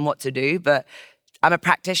tell them what to do, but I'm a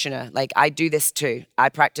practitioner. Like, I do this too. I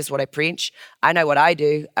practice what I preach. I know what I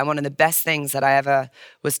do. And one of the best things that I ever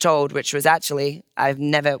was told, which was actually, would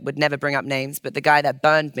never bring up names, but the guy that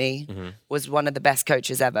burned me was one of the best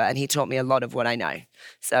coaches ever. And he taught me a lot of what I know.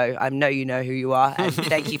 So I know you know who you are. And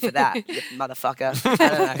thank you for that, you motherfucker.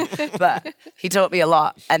 I don't know. But he taught me a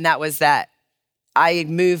lot. And that was that I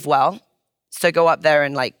move well. So go up there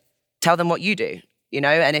and like, tell them what you do.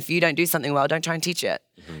 And if you don't do something well, don't try and teach it.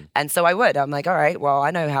 And so I would. I'm like, all right, well,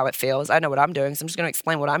 I know how it feels. I know what I'm doing. So I'm just going to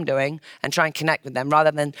explain what I'm doing and try and connect with them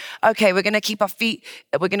rather than, okay, we're going to keep our feet.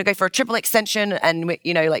 We're going to go for a triple extension. And,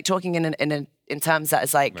 like talking in terms that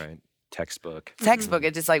is like, right. Textbook.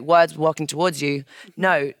 It's just like words walking towards you.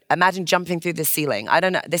 No, imagine jumping through the ceiling. I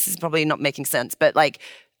don't know. This is probably not making sense, but like,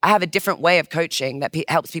 I have a different way of coaching that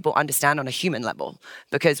helps people understand on a human level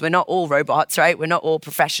because we're not all robots, right? We're not all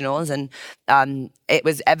professionals. And it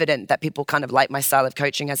was evident that people kind of like my style of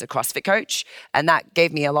coaching as a CrossFit coach. And that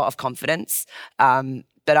gave me a lot of confidence.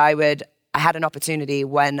 But I had an opportunity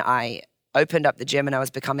when I opened up the gym and I was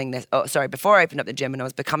becoming before I opened up the gym and I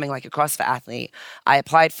was becoming like a CrossFit athlete, I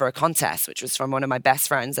applied for a contest, which was from one of my best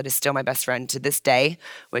friends that is still my best friend to this day,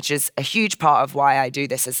 which is a huge part of why I do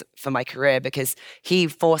this for my career because he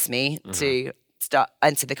forced me to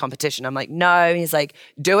enter the competition. I'm like, no. He's like,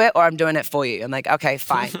 do it or I'm doing it for you. I'm like, okay,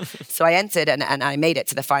 fine. So I entered and I made it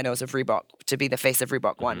to the finals of Reebok to be the face of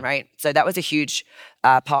Reebok 1, right? So that was a huge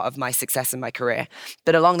part of my success in my career.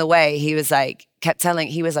 But along the way, he was like,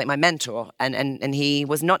 he was like my mentor and he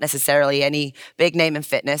was not necessarily any big name in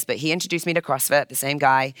fitness, but he introduced me to CrossFit, the same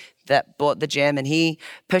guy that bought the gym, and he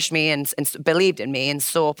pushed me and believed in me and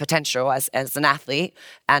saw potential as an athlete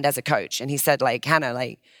and as a coach. And he said like, Hannah,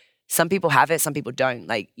 like, some people have it, some people don't.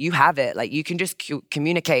 Like, you have it. Like, you can just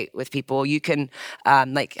communicate with people. You can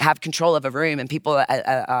like have control of a room and people are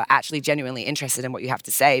actually genuinely interested in what you have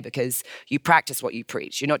to say because you practice what you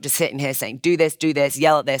preach. You're not just sitting here saying, do this,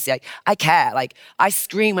 yell at this. Like, I care. Like, I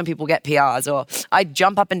scream when people get PRs or I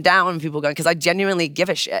jump up and down when people go, because I genuinely give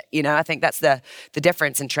a shit. I think that's the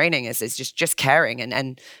difference in training is just caring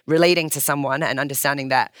and relating to someone and understanding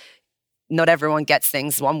that not everyone gets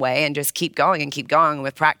things one way and just keep going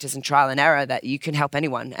with practice and trial and error that you can help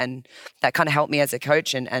anyone. And that kind of helped me as a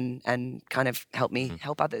coach and kind of helped me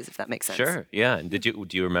help others, if that makes sense. Sure. Yeah. And do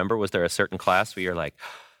you remember, was there a certain class where you're like,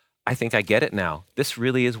 I think I get it now. This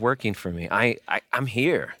really is working for me. I'm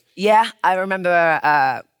here. Yeah. I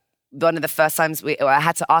remember, one of the first times I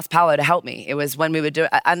had to ask Paolo to help me. It was when we were doing,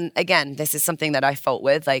 and again, this is something that I fought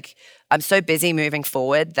with. Like, I'm so busy moving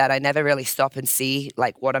forward that I never really stop and see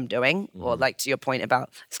like what I'm doing, or like to your point about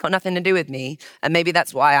it's got nothing to do with me. And maybe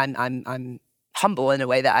that's why I'm humble in a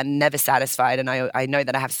way that I'm never satisfied, and I know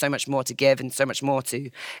that I have so much more to give and so much more to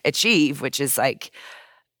achieve, which is like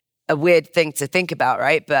a weird thing to think about,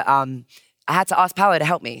 right? But I had to ask Paolo to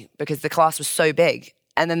help me because the class was so big.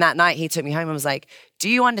 And then that night he took me home and was like, do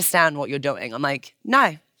you understand what you're doing? I'm like,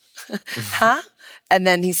 no. Huh? And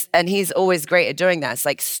then he's always great at doing that. It's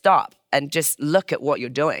like, stop and just look at what you're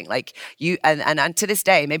doing. Like you, and to this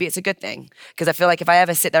day, maybe it's a good thing. Because I feel like if I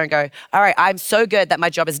ever sit there and go, all right, I'm so good that my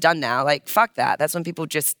job is done now. Like, fuck that. That's when people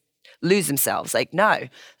just lose themselves. Like, no,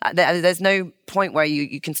 there's no point where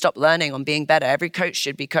you can stop learning on being better. Every coach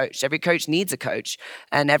should be coached. Every coach needs a coach,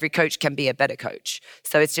 and every coach can be a better coach.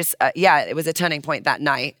 So it's just, it was a turning point that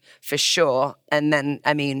night for sure. And then,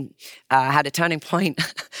 I had a turning point,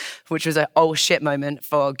 which was an oh shit moment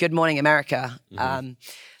for Good Morning America.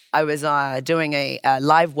 I was doing a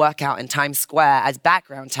live workout in Times Square as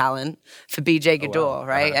background talent for BJ Gaddour,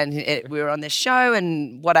 right? And we were on this show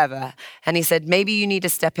and whatever. And he said, maybe you need to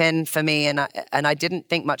step in for me. And I didn't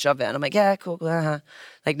think much of it. And I'm like, yeah, cool.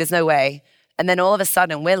 Like, there's no way. And then all of a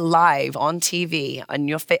sudden, we're live on TV,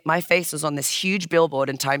 and my face was on this huge billboard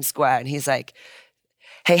in Times Square. And he's like,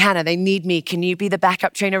 hey, Hannah, they need me. Can you be the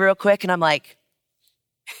backup trainer real quick? And I'm like,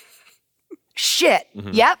 shit,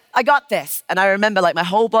 yep, I got this. And I remember like my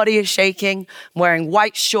whole body is shaking. I'm wearing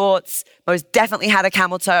white shorts, most definitely had a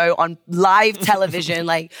camel toe on live television.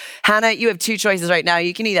 Like, Hannah, you have two choices right now.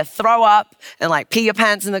 You can either throw up and like pee your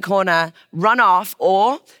pants in the corner, run off,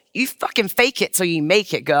 or you fucking fake it till you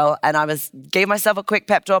make it, girl. And I gave myself a quick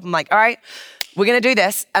pep talk. I'm like, all right, we're gonna do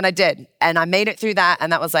this. And I did. And I made it through that.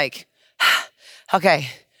 And that was like, okay,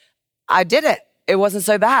 I did it. It wasn't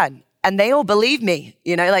so bad. And they all believe me,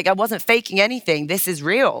 you know, like I wasn't faking anything. This is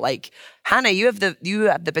real. Like, Hannah, you have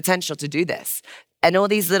the potential to do this. And all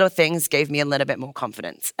these little things gave me a little bit more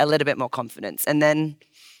confidence. And then,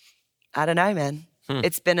 I don't know, man.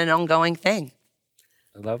 It's been an ongoing thing.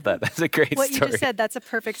 I love that. That's a great what story. You just said, that's a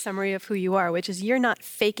perfect summary of who you are, which is you're not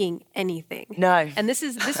faking anything. No. And this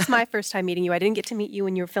is my first time meeting you. I didn't get to meet you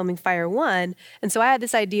when you were filming Fire One. And so I had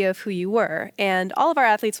this idea of who you were. And all of our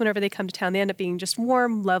athletes, whenever they come to town, they end up being just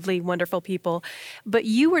warm, lovely, wonderful people. But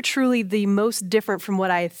you were truly the most different from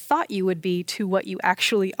what I thought you would be to what you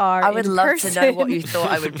actually are. I would love person. to know what you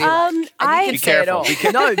thought I would be like. And you can say it all.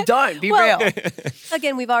 No, don't. Be real.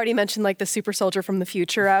 Again, we've already mentioned like the super soldier from the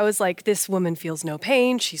future. I was like, this woman feels no pain.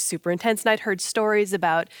 She's super intense. And I'd heard stories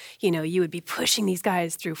about, you know, you would be pushing these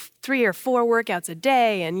guys through 3 or 4 workouts a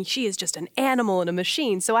day, and she is just an animal and a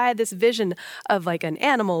machine. So I had this vision of like an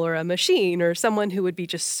animal or a machine or someone who would be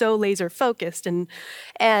just so laser focused. And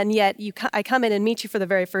yet I come in and meet you for the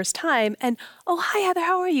very first time, and, oh, hi, Heather,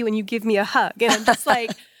 how are you? And you give me a hug. And I'm just like,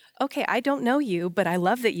 okay, I don't know you, but I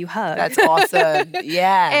love that you hug. That's awesome.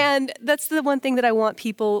 Yeah. And that's the one thing that I want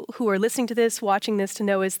people who are listening to this, watching this, to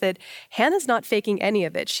know is that Hannah's not faking any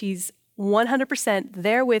of it. She's 100%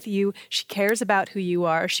 there with you. She cares about who you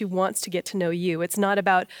are. She wants to get to know you. It's not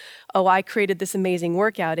about, oh, I created this amazing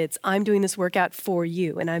workout. It's, I'm doing this workout for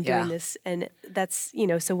you, and I'm doing this. And that's, you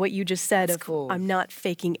know, so what you just said that's cool. I'm not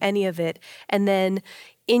faking any of it. And then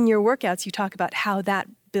in your workouts, you talk about how that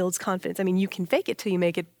builds confidence. I mean, you can fake it till you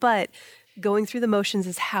make it, but going through the motions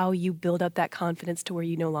is how you build up that confidence to where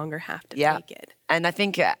you no longer have to fake it. And I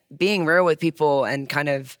think being real with people and kind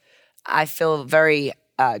of, I feel very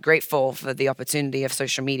grateful for the opportunity of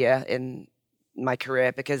social media in my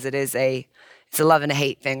career, because it's a love and a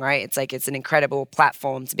hate thing, right? It's like, it's an incredible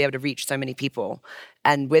platform to be able to reach so many people.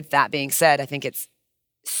 And with that being said, I think it's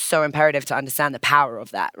so imperative to understand the power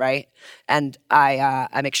of that, right? And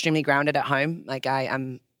I'm extremely grounded at home. Like, I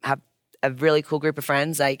have a really cool group of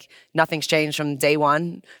friends. Like, nothing's changed from day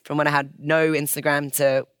one, from when I had no Instagram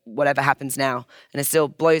to whatever happens now. And it still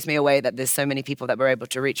blows me away that there's so many people that we're able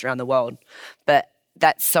to reach around the world. But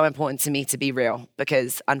that's so important to me to be real,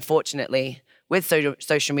 because unfortunately, with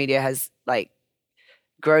social media has like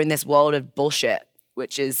grown this world of bullshit,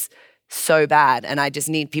 which is so bad. And I just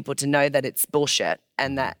need people to know that it's bullshit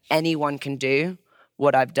and that anyone can do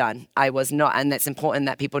what I've done. I was not, and it's important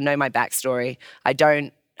that people know my backstory. I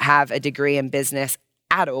don't have a degree in business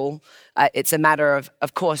at all. It's a matter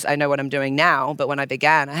of course, I know what I'm doing now, but when I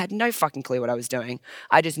began, I had no fucking clue what I was doing.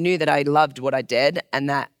 I just knew that I loved what I did and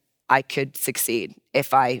that I could succeed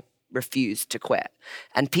if I refused to quit.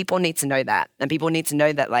 And people need to know that. And people need to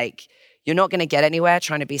know that, like, you're not going to get anywhere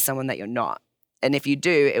trying to be someone that you're not. And if you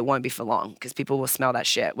do, it won't be for long, because people will smell that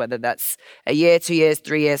shit, whether that's a year, 2 years,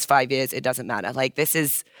 3 years, 5 years, it doesn't matter. Like, this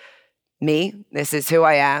is me. This is who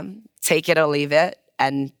I am. Take it or leave it.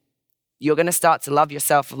 And you're going to start to love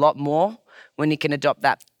yourself a lot more when you can adopt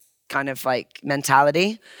that kind of like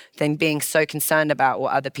mentality than being so concerned about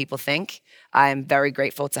what other people think. I am very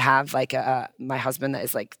grateful to have like my husband that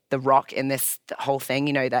is like the rock in this whole thing,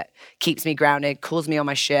 you know, that keeps me grounded, calls me on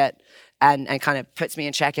my shit, and kind of puts me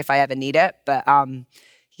in check if I ever need it. But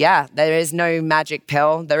yeah, there is no magic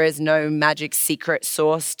pill. There is no magic secret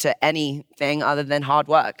sauce to anything other than hard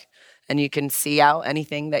work. And you can see out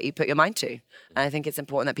anything that you put your mind to. And I think it's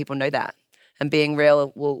important that people know that. And being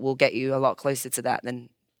real will get you a lot closer to that than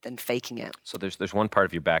faking it. So there's one part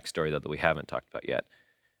of your backstory, though, that we haven't talked about yet.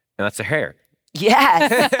 And that's the hair.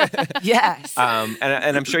 Yes. Yes.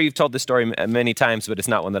 And I'm sure you've told this story many times, but it's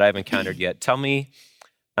not one that I've encountered yet. Tell me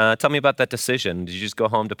about that decision. Did you just go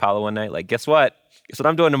home to Paolo one night? Like, guess what? Guess what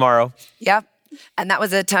I'm doing tomorrow? Yep. And that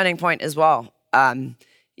was a turning point as well.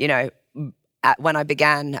 You know, when I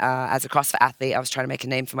began as a CrossFit athlete, I was trying to make a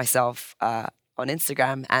name for myself on on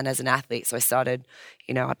Instagram and as an athlete. So I started,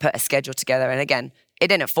 I put a schedule together. And again, it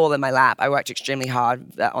didn't fall in my lap. I worked extremely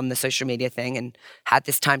hard on the social media thing and had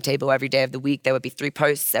this timetable every day of the week. There would be 3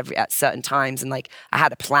 posts at certain times. And like, I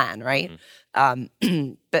had a plan, right?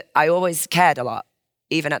 But I always cared a lot,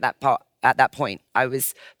 even at that point. I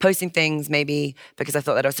was posting things maybe because I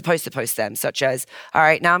thought that I was supposed to post them, such as, all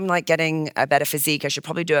right, now I'm like getting a better physique. I should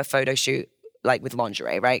probably do a photo shoot like with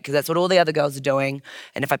lingerie, right? Because that's what all the other girls are doing.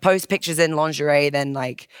 And if I post pictures in lingerie, then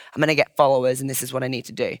like I'm gonna get followers and this is what I need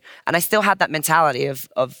to do. And I still had that mentality of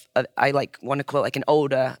I like want to call it like an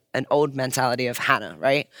old mentality of Hannah,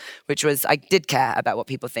 right? Which was, I did care about what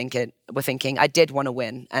people were thinking. I did want to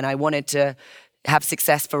win and I wanted to have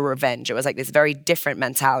success for revenge. It was like this very different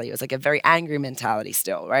mentality. It was like a very angry mentality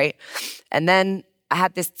still, right? And then I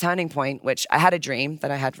had this turning point, which I had a dream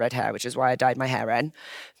that I had red hair, which is why I dyed my hair red.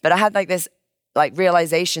 But I had like this like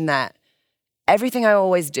realization that everything I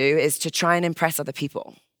always do is to try and impress other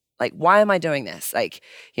people. Like, why am I doing this? Like,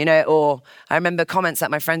 or I remember comments that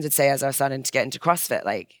my friends would say as I was starting to get into CrossFit,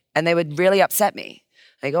 like, and they would really upset me.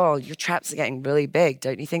 Like, oh, your traps are getting really big.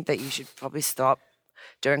 Don't you think that you should probably stop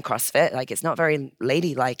doing CrossFit? Like, it's not very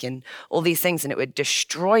ladylike and all these things. And it would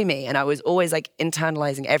destroy me. And I was always like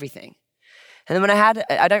internalizing everything. And then when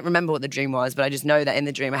I don't remember what the dream was, but I just know that in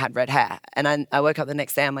the dream I had red hair. And I woke up the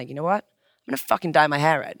next day, I'm like, you know what? I'm gonna fucking dye my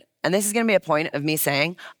hair red. And this is gonna be a point of me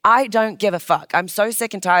saying, I don't give a fuck. I'm so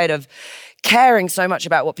sick and tired of caring so much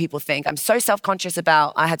about what people think. I'm so self-conscious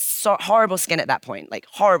I had so horrible skin at that point, like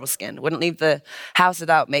horrible skin. Wouldn't leave the house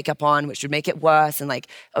without makeup on, which would make it worse. And like,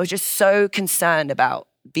 I was just so concerned about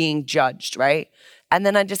being judged, right? And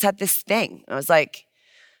then I just had this thing. I was like,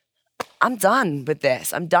 I'm done with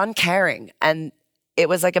this. I'm done caring. And it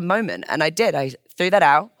was like a moment. And I threw that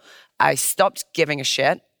out. I stopped giving a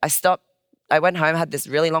shit. I went home, had this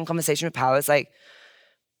really long conversation with Paolo. It's like,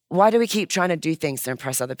 why do we keep trying to do things to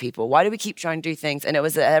impress other people? Why do we keep trying to do things? And it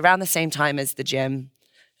was around the same time as the gym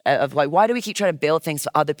of like, why do we keep trying to build things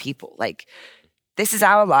for other people? Like, this is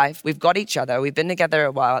our life. We've got each other. We've been together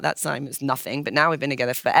a while. At that time, it was nothing, but now we've been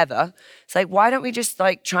together forever. It's like, why don't we just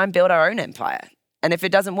like try and build our own empire? And if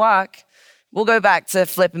it doesn't work, we'll go back to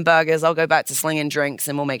flipping burgers. I'll go back to slinging drinks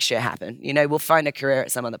and we'll make shit happen. We'll find a career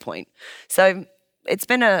at some other point. So it's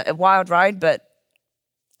been a wild ride, but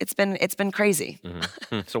it's been crazy.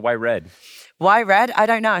 Mm-hmm. So why red? Why red? I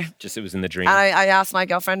don't know. Just it was in the dream. I asked my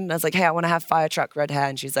girlfriend, I was like, hey, I want to have fire truck red hair.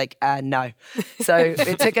 And she's like, no. So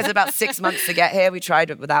it took us about 6 months to get here. We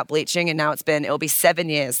tried it without bleaching. And now it'll be 7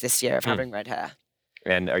 years this year of having red hair.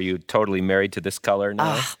 And are you totally married to this color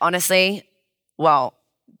now? Honestly, well,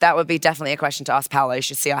 that would be definitely a question to ask Paolo. You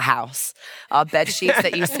should see our house. Our bed sheets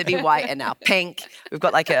that used to be white are now pink. We've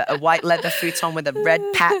got like a white leather futon with a red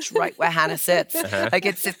patch right where Hannah sits. Uh-huh. Like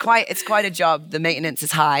it's quite a job. The maintenance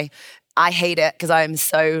is high. I hate it because I'm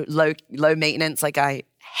so low maintenance. Like I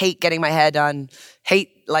hate getting my hair done,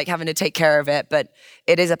 hate like having to take care of it, but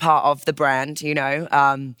it is a part of the brand,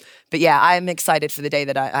 But yeah, I'm excited for the day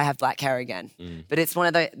that I have black hair again. Mm. But it's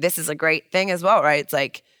this is a great thing as well, right? It's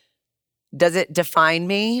like, does it define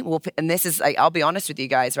me? Well, and this is, I'll be honest with you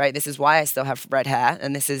guys, right? This is why I still have red hair.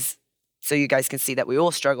 And this is so you guys can see that we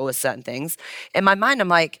all struggle with certain things. In my mind, I'm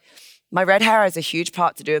like, my red hair has a huge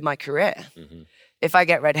part to do with my career. Mm-hmm. If I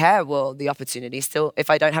get red hair, well, the opportunity still, if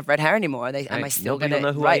I don't have red hair anymore, am I still going to,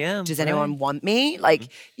 know who I am. Does anyone want me? Like,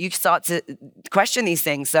 you start to question these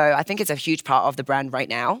things. So I think it's a huge part of the brand right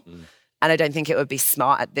now. Mm. And I don't think it would be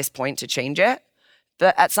smart at this point to change it.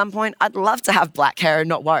 But at some point, I'd love to have black hair and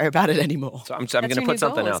not worry about it anymore. So I'm going to put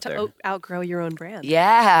something out there. To outgrow your own brand.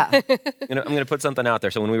 Yeah. I'm going to put something out there.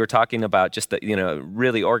 So when we were talking about just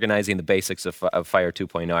really organizing the basics of Fire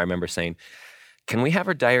 2.0, I remember saying, can we have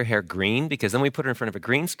her dye her hair green? Because then we put her in front of a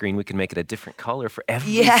green screen. We can make it a different color for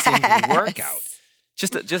every single workout.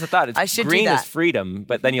 Just a thought. Green is freedom,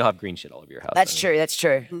 but then you'll have green shit all over your house. That's true.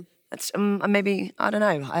 Mm-hmm. That's maybe, I don't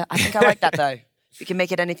know. I think I like that though. You can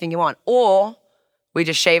make it anything you want. Or we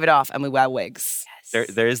just shave it off and we wear wigs. Yes.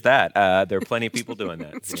 There is that. There are plenty of people doing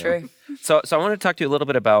that. It's true. So I want to talk to you a little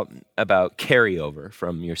bit about carryover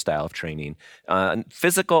from your style of training,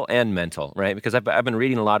 physical and mental, right? Because I've been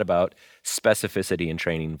reading a lot about specificity in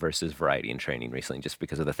training versus variety in training recently, just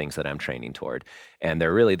because of the things that I'm training toward. And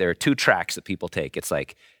there are 2 tracks that people take. It's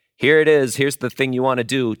like, here it is. Here's the thing you want to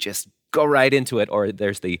do. Just go right into it. Or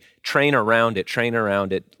there's the train around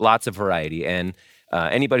it. Lots of variety. And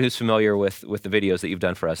anybody who's familiar with the videos that you've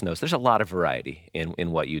done for us knows there's a lot of variety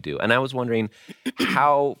in what you do. And I was wondering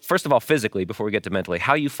how, first of all, physically, before we get to mentally,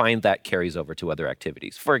 how you find that carries over to other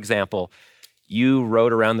activities. For example, you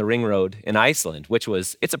rode around the ring road in Iceland,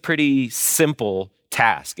 it's a pretty simple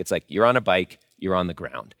task. It's like you're on a bike, you're on the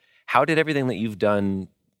ground. How did everything that you've done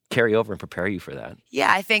carry over and prepare you for that? Yeah,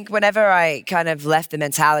 I think whenever I kind of left the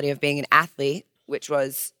mentality of being an athlete, which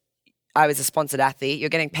was, I was a sponsored athlete, you're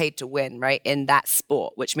getting paid to win, right? In that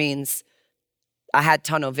sport, which means I had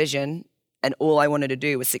tunnel vision and all I wanted to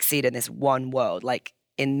do was succeed in this one world, like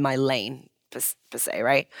in my lane per se,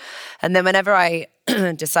 right? And then whenever I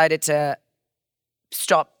decided to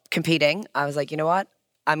stop competing, I was like, you know what?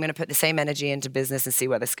 I'm going to put the same energy into business and see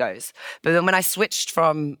where this goes. But then when I switched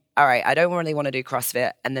from, all right, I don't really want to do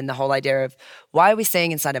CrossFit, and then the whole idea of why are we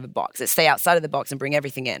staying inside of a box? Let's stay outside of the box and bring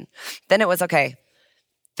everything in. Then it was, okay,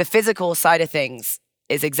 the physical side of things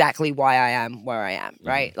is exactly why I am where I am,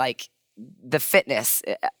 right? Like the fitness,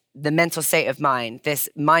 the mental state of mind, this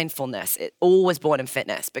mindfulness, it all was born in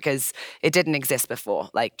fitness because it didn't exist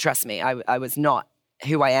before. Like, trust me, I was not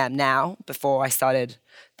who I am now before I started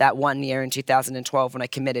that 1 year in 2012 when I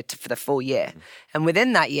committed for the full year. And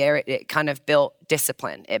within that year, it kind of built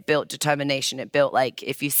discipline. It built determination. It built, like,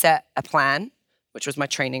 if you set a plan, which was my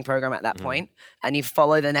training program at that point, and you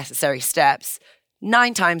follow the necessary steps,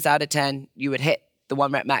 9 times out of 10, you would hit the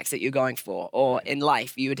 1 rep max that you're going for. Or in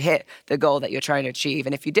life, you would hit the goal that you're trying to achieve.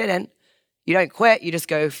 And if you didn't, you don't quit, you just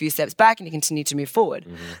go a few steps back and you continue to move forward.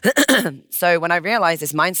 So when I realized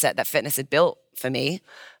this mindset that fitness had built for me,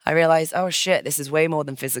 I realized, oh shit, this is way more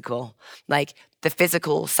than physical. Like the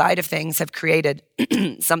physical side of things have created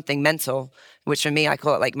something mental, which for me, I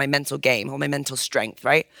call it like my mental game or my mental strength,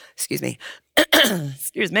 right? Excuse me.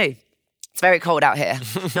 Excuse me. It's very cold out here.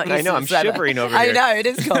 I know, I'm shivering over here. I know, it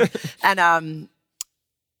is cold. And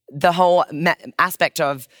the whole aspect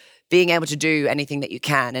of being able to do anything that you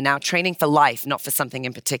can, and now training for life, not for something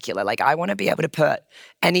in particular. Like I want to be able to put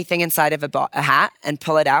anything inside of a hat and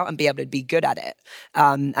pull it out and be able to be good at it.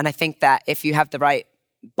 And I think that if you have the right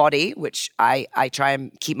body, which I try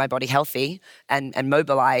and keep my body healthy and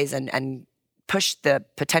mobilize and push the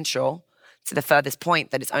potential to the furthest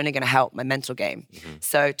point, that it's only going to help my mental game.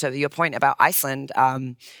 So to your point about Iceland,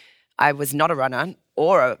 I was not a runner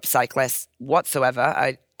or a cyclist whatsoever.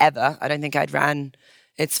 I don't think I'd ran.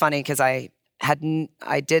 It's funny because I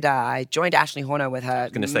joined Ashley Horner with her. I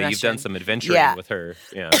was going to say, you've done some adventuring with her.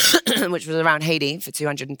 Yeah. Which was around Haiti for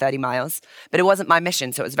 230 miles. But it wasn't my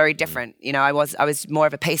mission, so it was very different. You know, I was more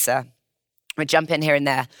of a pacer. I'd jump in here and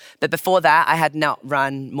there. But before that, I had not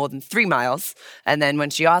run more than 3 miles. And then when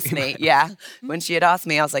she asked me, when she had asked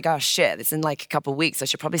me, I was like, oh shit, it's in like a couple of weeks. I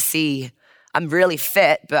should probably see. I'm really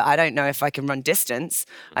fit, but I don't know if I can run distance.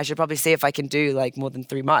 I should probably see if I can do like more than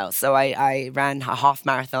 3 miles. So I ran a half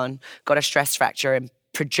marathon, got a stress fracture and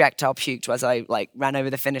projectile puked as I like ran over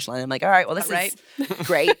the finish line. I'm like, all right, well, this is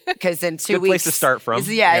great because in 2 weeks. Good place to start from.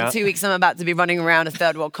 In 2 weeks, I'm about to be running around a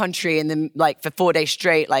third world country and then like for 4 days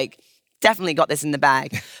straight, like definitely got this in the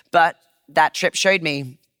bag. But that trip showed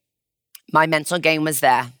me my mental game was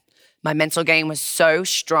there. My mental game was so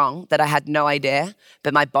strong that I had no idea,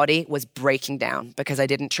 but my body was breaking down because I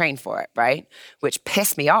didn't train for it, right? Which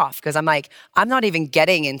pissed me off because I'm like, I'm not even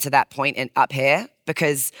getting into that point up here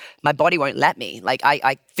because my body won't let me. Like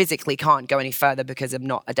I physically can't go any further because I'm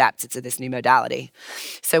not adapted to this new modality.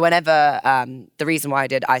 So whenever, the reason why I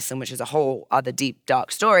did Iceland, which is a whole other deep,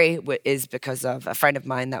 dark story, is because of a friend of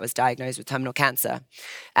mine that was diagnosed with terminal cancer.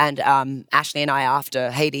 And Ashley and I, after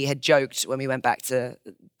Haiti, had joked when we went back to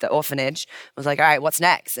the orphanage, was like, all right, what's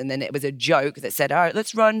next? And then it was a joke that said, all right,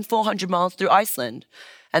 let's run 400 miles through Iceland.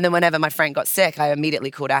 And then whenever my friend got sick, I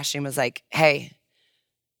immediately called Ashley and was like, hey,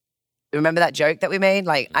 remember that joke that we made?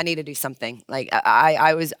 Like, I need to do something. Like,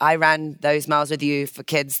 I ran those miles with you for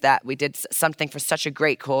kids that we did something for such a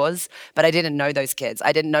great cause, but I didn't know those kids.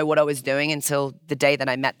 I didn't know what I was doing until the day that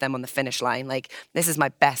I met them on the finish line. Like, this is my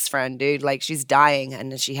best friend, dude. Like, she's dying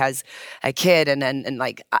and she has a kid. And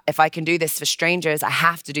like, if I can do this for strangers, I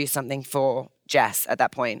have to do something for Jess at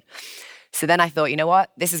that point. So then I thought, you know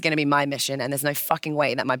what? This is going to be my mission, and there's no fucking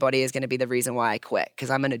way that my body is going to be the reason why I quit, because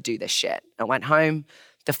I'm going to do this shit. I went home.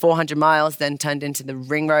 The 400 miles then turned into the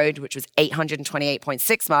ring road, which was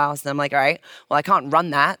 828.6 miles. And I'm like, all right, well, I can't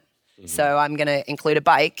run that. So I'm going to include a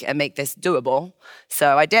bike and make this doable.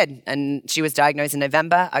 So I did. And she was diagnosed in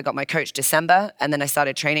November. I got my coach December. And then I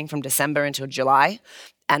started training from December until July.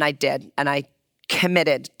 And I did. And I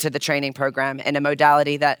committed to the training program in a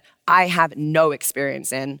modality that I have no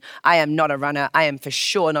experience in. I am not a runner. I am for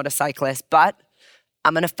sure not a cyclist, but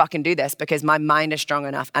I'm going to fucking do this because my mind is strong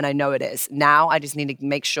enough and I know it is. Now I just need to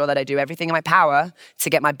make sure that I do everything in my power to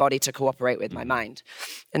get my body to cooperate with my mind.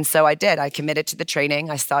 And so I did. I committed to the training.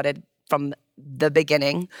 I started from the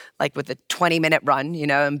beginning, like with a 20-minute run,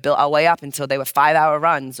 and built our way up until they were 5-hour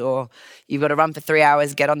runs. Or you've got to run for 3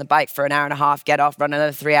 hours, get on the bike for an hour and a half, get off, run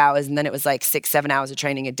another 3 hours. And then it was like 6-7 hours of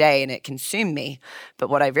training a day, and it consumed me. But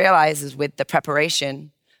what I realized is with the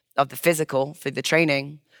preparation of the physical for the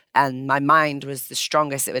training, and my mind was the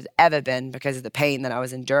strongest it had ever been because of the pain that I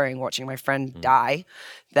was enduring watching my friend die,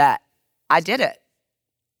 that I did it.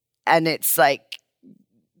 And it's like,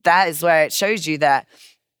 that is where it shows you that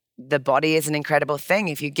the body is an incredible thing.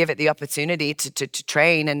 If you give it the opportunity to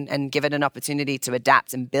train and give it an opportunity to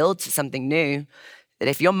adapt and build to something new, that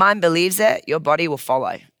if your mind believes it, your body will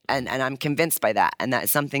follow. And I'm convinced by that. And that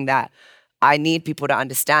is something that I need people to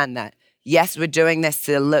understand, that yes, we're doing this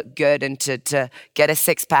to look good and to get a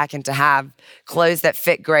six-pack and to have clothes that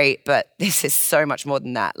fit great, but this is so much more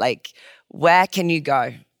than that. Like, where can you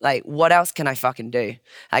go? Like, what else can I fucking do?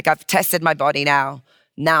 Like, I've tested my body now.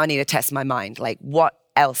 Now I need to test my mind. Like, what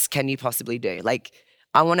else can you possibly do? Like,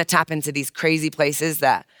 I want to tap into these crazy places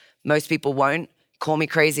that most people won't. Call me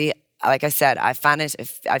crazy. Like I said, I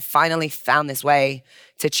finally found this way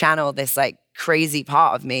to channel this like crazy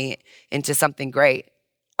part of me into something great.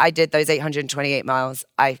 I did those 828 miles.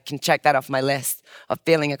 I can check that off my list of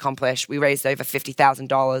feeling accomplished. We raised over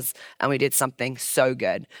 $50,000 and we did something so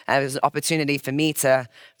good. And it was an opportunity for me to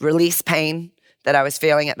release pain that I was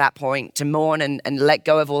feeling at that point, to mourn and let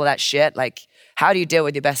go of all of that shit. Like, how do you deal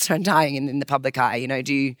with your best friend dying in the public eye?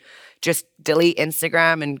 Do you just delete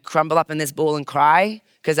Instagram and crumble up in this ball and cry?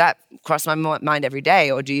 Because that crossed my mind every day.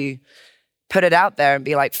 Or do you put it out there and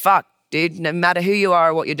be like, fuck, dude, no matter who you are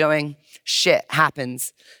or what you're doing, shit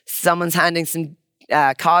happens. Someone's handing some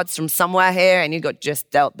cards from somewhere here and you got just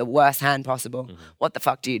dealt the worst hand possible. Mm-hmm. What the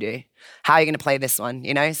fuck do you do? How are you going to play this one?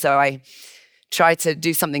 So I try to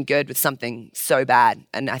do something good with something so bad.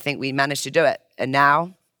 And I think we managed to do it. And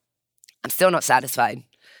now I'm still not satisfied.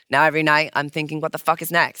 Now every night I'm thinking, what the fuck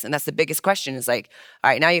is next? And that's the biggest question. It's like,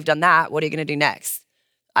 all right, now you've done that. What are you going to do next?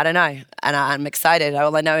 I don't know. And I'm excited.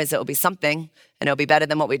 All I know is it'll be something and it'll be better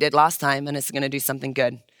than what we did last time. And it's going to do something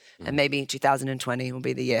good. Mm-hmm. And maybe 2020 will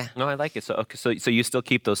be the year. No, I like it. So, okay, so you still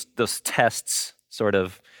keep those tests sort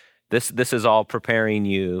of, this is all preparing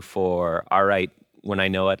you for, all right, when I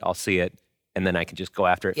know it, I'll see it. And then I can just go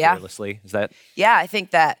after it fearlessly. Is that? Yeah, I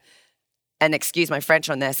think that, and excuse my French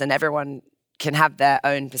on this, and everyone can have their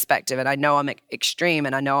own perspective. And I know I'm extreme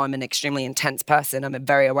and I know I'm an extremely intense person. I'm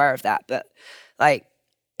very aware of that. But like,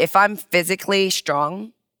 if I'm physically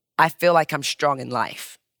strong, I feel like I'm strong in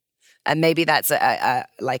life. And maybe that's a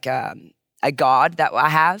guard that I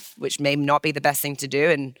have, which may not be the best thing to do.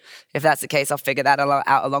 And if that's the case, I'll figure that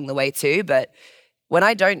out along the way too. But when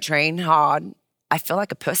I don't train hard, I feel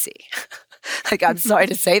like a pussy. Like, I'm sorry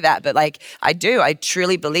to say that, but like, I do. I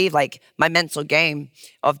truly believe like my mental game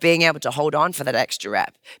of being able to hold on for that extra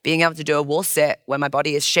rep, being able to do a wall sit when my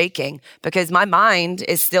body is shaking, because my mind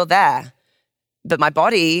is still there, but my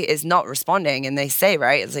body is not responding. And they say,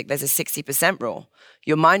 right, it's like there's a 60% rule.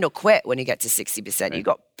 Your mind will quit when you get to 60%. Right. You've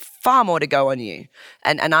got far more to go on you.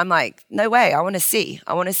 And I'm like, no way, I want to see.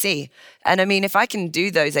 And I mean, if I can do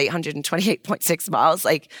those 828.6 miles,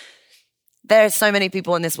 like, there are so many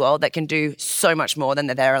people in this world that can do so much more than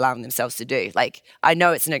they're allowing themselves to do. Like, I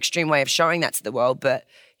know it's an extreme way of showing that to the world, but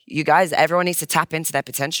you guys, everyone needs to tap into their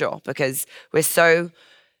potential, because we're so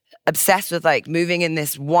obsessed with like moving in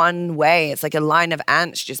this one way. It's like a line of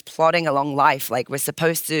ants just plodding along life. Like, we're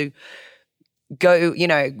supposed to go,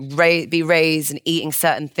 be raised and eating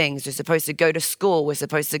certain things. We're supposed to go to school. We're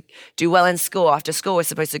supposed to do well in school. After school, we're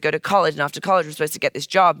supposed to go to college. And after college, we're supposed to get this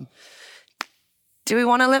job. Do we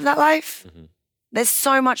want to live that life? Mm-hmm. There's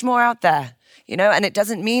so much more out there, and it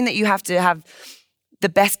doesn't mean that you have to have the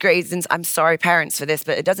best grades. And I'm sorry, parents, for this,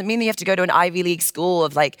 but it doesn't mean that you have to go to an Ivy League school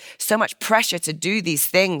of like so much pressure to do these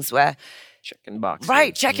things where checking boxes.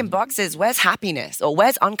 Right, checking boxes. Where's happiness or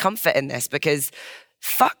where's uncomfort in this? Because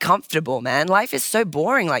fuck comfortable, man. Life is so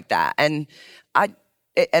boring like that. And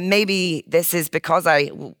maybe this is because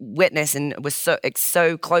I witnessed and was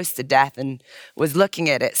so close to death and was looking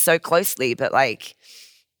at it so closely. But like,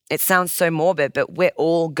 it sounds so morbid, but we're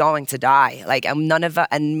all going to die. Like,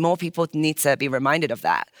 and more people need to be reminded of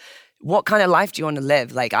that. What kind of life do you want to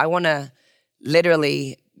live? Like, I want to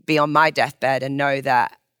literally be on my deathbed and know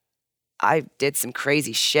that I did some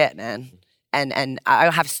crazy shit, man. And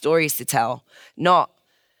I have stories to tell. Not,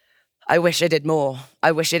 I wish I did more.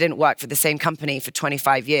 I wish I didn't work for the same company for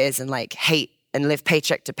 25 years and like hate and live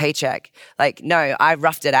paycheck to paycheck. Like, no, I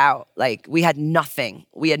roughed it out. Like, we had nothing.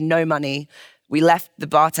 We had no money. We left the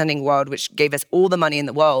bartending world, which gave us all the money in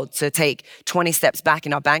the world, to take 20 steps back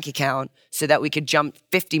in our bank account so that we could jump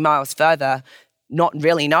 50 miles further, not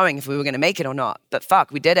really knowing if we were going to make it or not. But fuck,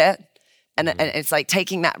 we did it. And it's like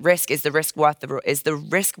taking that risk. Is the risk worth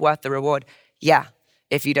the reward? Yeah,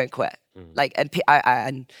 if you don't quit. Like,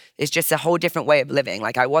 and it's just a whole different way of living.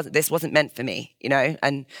 Like this wasn't meant for me, you know,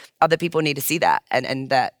 and other people need to see that. And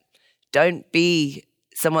that don't be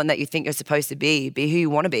someone that you think you're supposed to be who you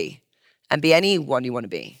want to be and be anyone you want to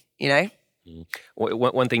be, you know?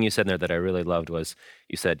 One thing you said in there that I really loved was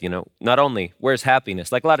you said, you know, not only where's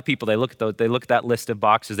happiness, like a lot of people, they look at that list of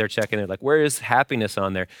boxes they're checking it, like where is happiness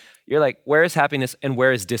on there? You're like, where is happiness and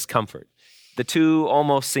where is discomfort? The two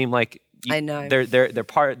almost seem like I know.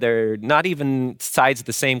 They're not even sides of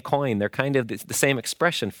the same coin. They're kind of the same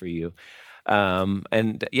expression for you.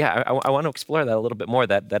 And yeah, I want to explore that a little bit more,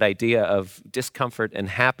 that idea of discomfort and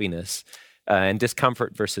happiness, and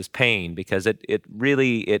discomfort versus pain, because it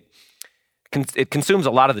really consumes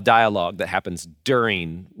a lot of the dialogue that happens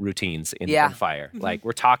during routines in fire. Like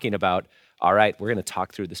we're talking about, all right, we're going to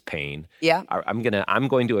talk through this pain. Yeah. I'm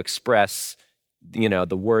going to express, you know,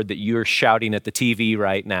 the word that you're shouting at the TV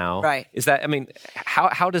right now. Right. Is that, I mean,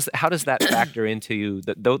 how does that factor into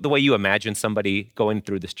the way you imagine somebody going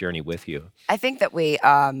through this journey with you? I think that we,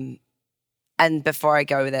 and before I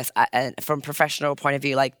go with this, from a professional point of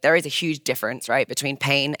view, like there is a huge difference, right, between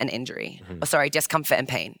pain and injury. Discomfort and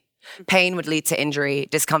pain. Pain would lead to injury.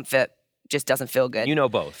 Discomfort just doesn't feel good. You know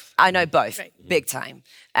both. I know both, big time.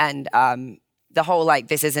 And the whole like,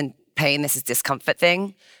 this isn't pain, this is discomfort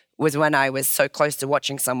thing was when I was so close to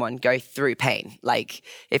watching someone go through pain. Like,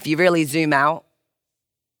 if you really zoom out,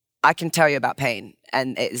 I can tell you about pain,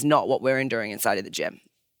 and it is not what we're enduring inside of the gym.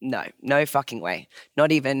 No fucking way.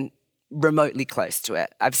 Not even remotely close to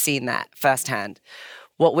it. I've seen that firsthand.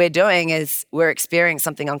 What we're doing is we're experiencing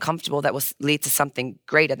something uncomfortable that will lead to something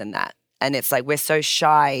greater than that. And it's like we're so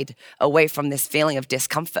shied away from this feeling of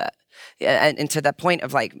discomfort, and to the point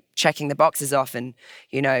of like checking the boxes off. And,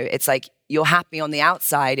 you know, it's like you're happy on the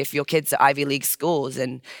outside if your kid's at Ivy League schools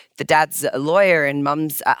and the dad's a lawyer and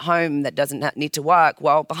mum's at home that doesn't need to work.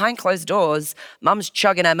 Well, behind closed doors, mum's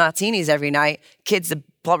chugging her martinis every night. Kids are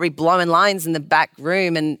probably blowing lines in the back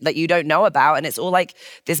room and that you don't know about. And it's all like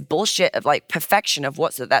this bullshit of like perfection of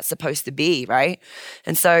what's that's supposed to be, right?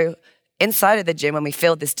 And so inside of the gym, when we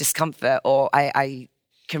feel this discomfort, or I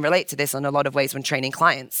can relate to this in a lot of ways when training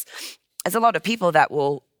clients, there's a lot of people that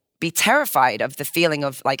will be terrified of the feeling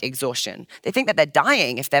of like exhaustion. They think that they're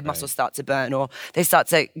dying if their muscles start to burn or they start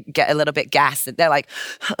to get a little bit gassed. They're like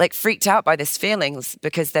freaked out by this feelings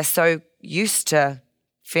because they're so used to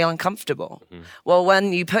feeling comfortable. Well,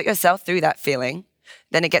 when you put yourself through that feeling,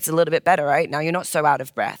 then it gets a little bit better, right? Now you're not so out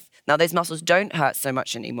of breath. Now those muscles don't hurt so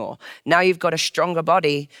much anymore. Now you've got a stronger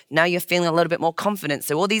body. Now you're feeling a little bit more confident.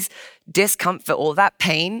 So all these discomfort, all that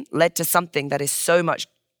pain led to something that is so much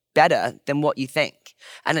better than what you think.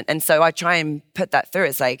 And so I try and put that through.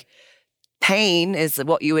 It's like pain is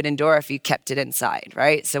what you would endure if you kept it inside,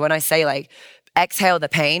 right? So when I say like exhale the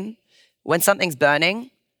pain, when something's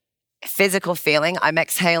burning, physical feeling, I'm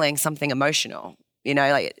exhaling something emotional. You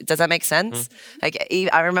know, like, does that make sense? Like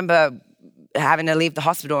I remember having to leave the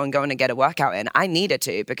hospital and going to get a workout in. I needed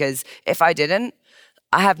to, because if I didn't,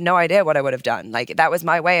 I have no idea what I would have done. Like that was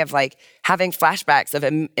my way of like having flashbacks of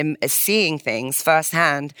seeing things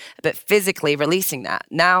firsthand, but physically releasing that.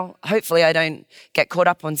 Now, hopefully I don't get caught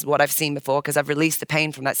up on what I've seen before because I've released the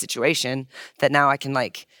pain from that situation, that now I can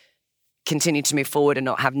like continue to move forward and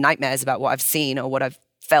not have nightmares about what I've seen or what I've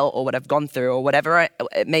felt or what I've gone through or whatever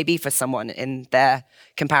it may be for someone in their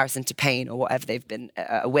comparison to pain or whatever they've been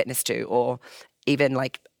a witness to, or even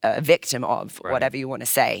like a victim of, whatever you want to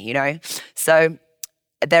say, you know? So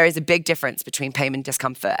there is a big difference between pain and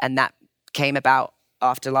discomfort, and that came about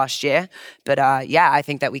after last year. But I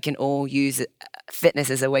think that we can all use fitness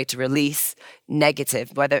as a way to release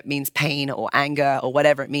negative, whether it means pain or anger or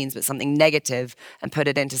whatever it means, but something negative, and put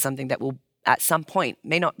it into something that will, at some point,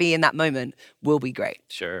 may not be in that moment, will be great.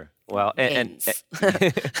 Sure. Well, and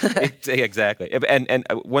exactly. And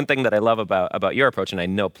one thing that I love about your approach, and I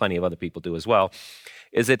know plenty of other people do as well,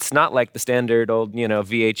 is it's not like the standard old,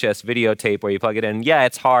 VHS videotape where you plug it in. Yeah,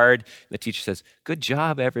 it's hard. The teacher says, "Good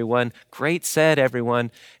job, everyone. Great set,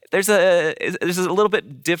 everyone." There's a little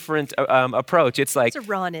bit different approach. It's like, there's a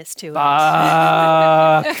rawness to it. Fuck.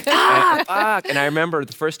 And I remember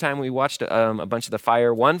the first time we watched a bunch of the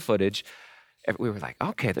Fire 1 footage, we were like,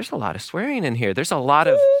 okay, there's a lot of swearing in here. There's a lot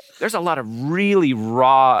of really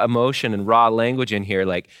raw emotion and raw language in here.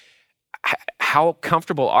 Like, how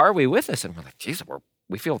comfortable are we with this? And we're like, geez,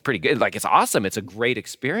 we feel pretty good. Like, it's awesome. It's a great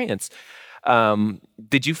experience.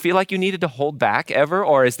 Did you feel like you needed to hold back ever?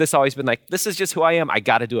 Or has this always been like, this is just who I am. I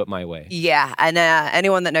got to do it my way? Yeah. And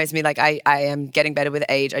anyone that knows me, like I am getting better with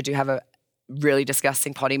age. I do have a really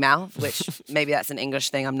disgusting potty mouth, which maybe that's an English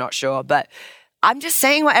thing, I'm not sure. But I'm just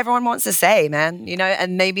saying what everyone wants to say, man, you know,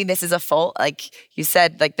 and maybe this is a fault. Like you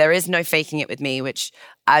said, like there is no faking it with me, which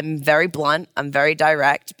I'm very blunt, I'm very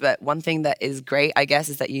direct. But one thing that is great, I guess,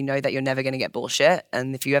 is that you know that you're never going to get bullshit.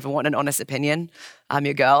 And if you ever want an honest opinion, I'm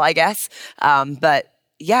your girl, I guess. But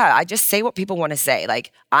yeah, I just say what people want to say.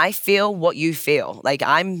 Like, I feel what you feel. Like,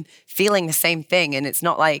 I'm feeling the same thing. And it's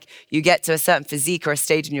not like you get to a certain physique or a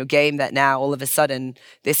stage in your game that now all of a sudden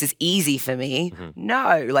this is easy for me.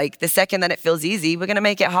 No, like the second that it feels easy, we're going to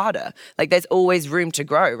make it harder. Like, there's always room to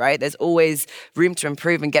grow, right? There's always room to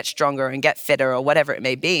improve and get stronger and get fitter or whatever it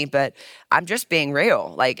may be. But I'm just being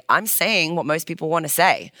real. Like, I'm saying what most people want to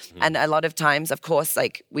say. And a lot of times, of course,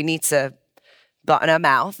 like, we need to button our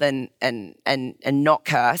mouth and not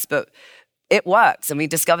curse, but it works. And we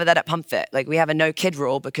discovered that at Pump Fit. Like, we have a no kid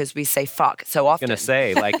rule because we say fuck so often. Gonna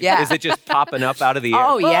say, like, is it just popping up out of the air?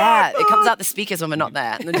 Oh yeah, it comes out the speakers when we're not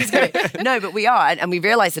there. No, but we are, and we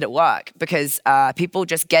realize that it works because people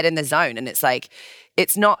just get in the zone, and it's like,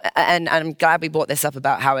 it's not, and I'm glad we brought this up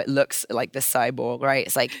about how it looks like the cyborg, right?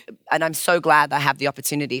 It's like, and I'm so glad that I have the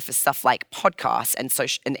opportunity for stuff like podcasts and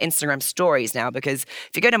and Instagram stories now, because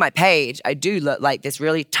if you go to my page, I do look like this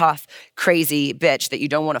really tough, crazy bitch that you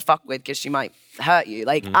don't want to fuck with because she might hurt you.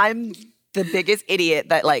 Like, I'm the biggest idiot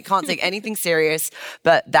that like can't take anything serious,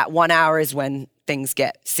 but that 1 hour is when things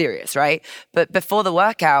get serious, right? But before the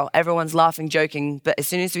workout, everyone's laughing, joking, but as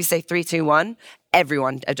soon as we say 3, 2, 1,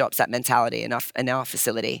 everyone adopts that mentality in our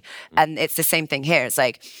facility. And it's the same thing here. It's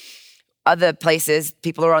like other places,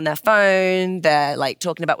 people are on their phone, they're like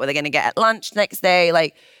talking about what they're going to get at lunch next day.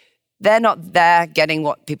 Like, they're not there getting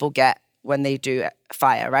what people get when they do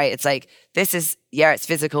fire, right? It's like, this is, yeah, it's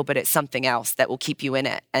physical, but it's something else that will keep you in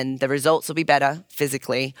it. And the results will be better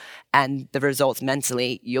physically, and the results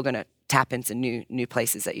mentally, you're going to tap into new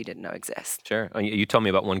places that you didn't know exist. Sure. You told me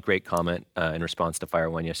about one great comment in response to Fire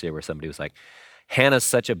One yesterday where somebody was like, Hannah's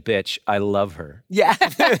such a bitch. I love her. Yeah.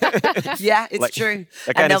 Yeah, it's like, true.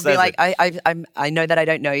 And they'll be like, I know that I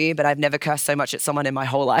don't know you, but I've never cursed so much at someone in my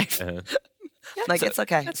whole life. Like, so, it's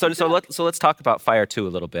okay. So let's talk about Fire 2 a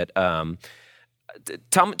little bit.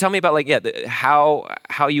 Tell me about, like, how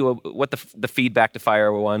you, what the feedback to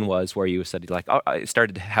Fire 1 was, where you said, like, I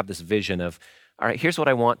started to have this vision of, all right, here's what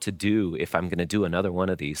I want to do if I'm going to do another one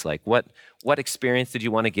of these. Like, what experience did you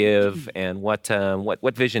want to give, and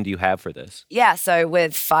what vision do you have for this? Yeah, so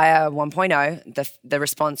with Fire 1.0, the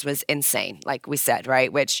response was insane, like we said,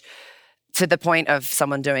 right? Which, to the point of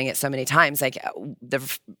someone doing it so many times, like,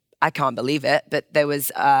 I can't believe it, but there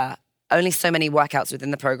was only so many workouts within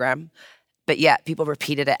the program. But yeah, people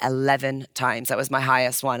repeated it 11 times. That was my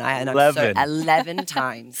highest one. 11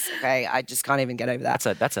 times. Okay, I just can't even get over that.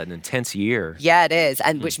 That's an intense year. Yeah, it is,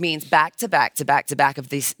 and which means back to back of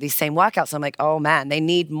these same workouts. I'm like, oh man, they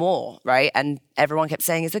need more, right? And everyone kept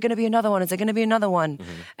saying, is there going to be another one? Is there going to be another one?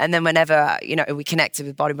 And then whenever we connected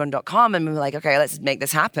with bodybuilding.com and we were like, okay, let's make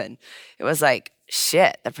this happen. It was like,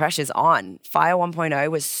 shit, the pressure's on. Fire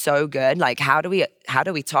 1.0 was so good. Like, how do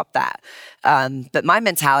we top that? But my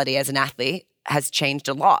mentality as an athlete has changed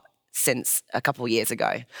a lot since a couple of years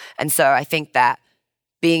ago. And so I think that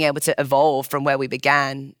being able to evolve from where we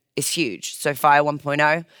began is huge. So Fire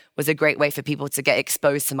 1.0 was a great way for people to get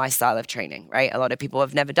exposed to my style of training, right? A lot of people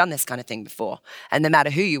have never done this kind of thing before. And no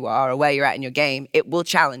matter who you are or where you're at in your game, it will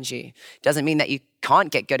challenge you. Doesn't mean that you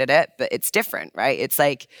can't get good at it, but it's different, right? It's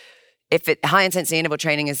like, high intensity interval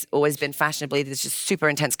training has always been fashionably, there's just super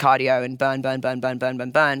intense cardio and burn.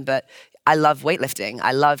 But I love weightlifting.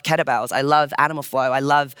 I love kettlebells. I love animal flow. I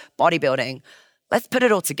love bodybuilding. Let's put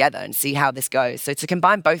it all together and see how this goes. So to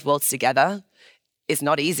combine both worlds together is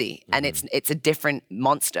not easy. And it's a different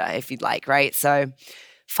monster, if you'd like, right? So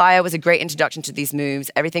Fire was a great introduction to these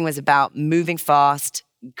moves. Everything was about moving fast,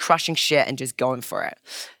 crushing shit, and just going for it.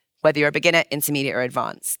 Whether you're a beginner, intermediate, or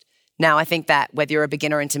advanced. Now, I think that whether you're a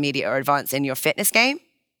beginner, intermediate, or advanced in your fitness game,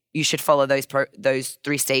 you should follow those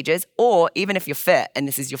 3 stages. Or even if you're fit and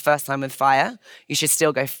this is your first time with Fire, you should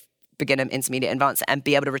still go beginner, intermediate, advanced, and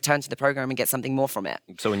be able to return to the program and get something more from it.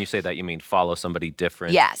 So when you say that, you mean follow somebody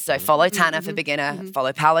different? Yeah, so follow Tanner for beginner,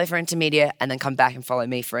 follow Paolo for intermediate, and then come back and follow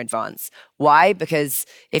me for advanced. Why? Because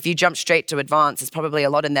if you jump straight to advanced, there's probably a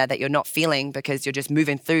lot in there that you're not feeling because you're just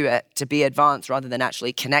moving through it to be advanced rather than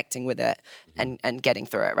actually connecting with it and getting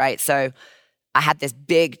through it, right? So I had this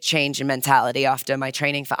big change in mentality after my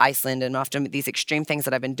training for Iceland and after these extreme things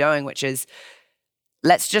that I've been doing, which is,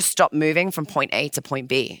 let's just stop moving from point A to point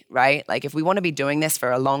B, right? Like, if we want to be doing this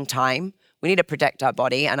for a long time, we need to protect our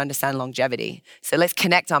body and understand longevity. So let's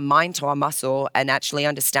connect our mind to our muscle and actually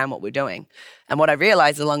understand what we're doing. And what I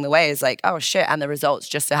realized along the way is like, oh shit, and the results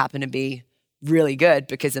just so happen to be really good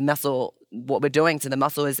because the muscle, what we're doing to the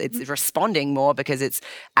muscle is it's responding more because it's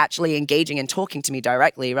actually engaging and talking to me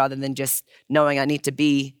directly rather than just knowing I need to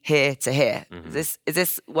be here to here. Is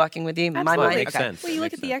this working with you? Absolutely. My mind? Makes sense. Well, you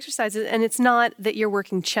look Makes at the exercises, and it's not that you're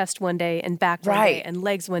working chest one day and back one day Right. and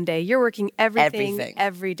legs one day. You're working everything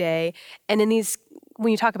every day. And in these,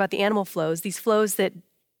 when you talk about the animal flows, these flows that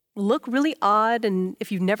look really odd, and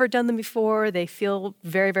if you've never done them before, they feel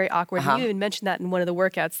very, very awkward. You even mentioned that in one of the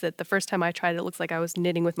workouts that the first time I tried it, it looks like I was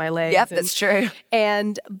knitting with my legs. Yep, that's true.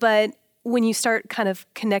 But when you start kind of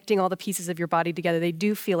connecting all the pieces of your body together, they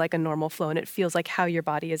do feel like a normal flow, and it feels like how your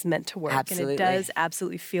body is meant to work. Absolutely. And it does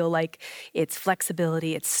absolutely feel like it's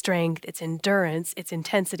flexibility, it's strength, it's endurance, it's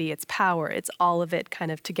intensity, it's power. It's all of it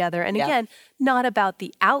kind of together. And again, not about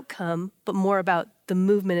the outcome, but more about the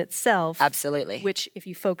movement itself. Absolutely. Which, if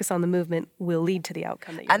you focus on the movement, will lead to the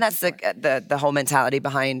outcome that you're And that's the whole mentality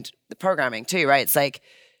behind the programming too, right? It's like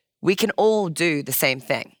we can all do the same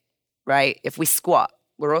thing, right? If we squat,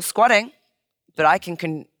 we're all squatting, but I can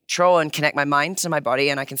control and connect my mind to my body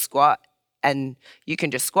and I can squat and you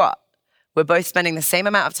can just squat. We're both spending the same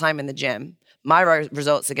amount of time in the gym. My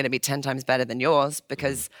results are going to be 10 times better than yours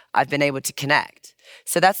because I've been able to connect.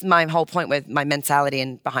 So that's my whole point with my mentality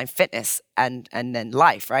and behind fitness and then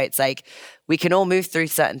life, right? It's like we can all move through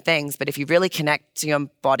certain things, but if you really connect to your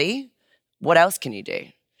body, what else can you do?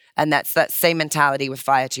 And that's that same mentality with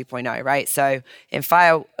Fire 2.0, right? So in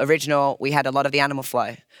Fire Original, we had a lot of the animal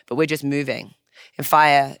flow, but we're just moving. In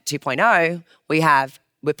Fire 2.0,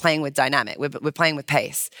 we're playing with dynamic. We're playing with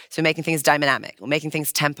pace. So we're making things dynamic. We're making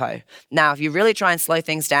things tempo. Now, if you really try and slow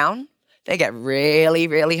things down, they get really,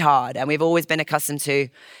 really hard. And we've always been accustomed to,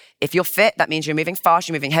 if you're fit, that means you're moving fast,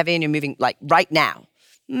 you're moving heavy, and you're moving like right now.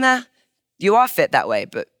 Nah, you are fit that way,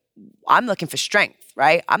 but I'm looking for strength,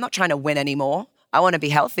 right? I'm not trying to win anymore. I want to be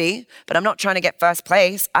healthy, but I'm not trying to get first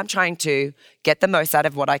place. I'm trying to get the most out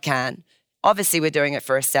of what I can. Obviously, we're doing it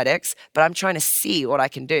for aesthetics, but I'm trying to see what I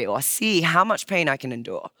can do or see how much pain I can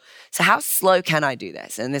endure. So how slow can I do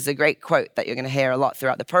this? And there's a great quote that you're going to hear a lot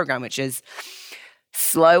throughout the program, which is,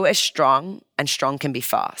 slow is strong and strong can be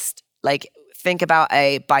fast. Like, think about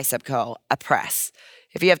a bicep curl, a press.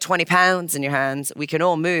 If you have 20 pounds in your hands, we can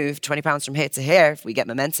all move 20 pounds from here to here if we get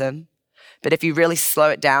momentum. But if you really slow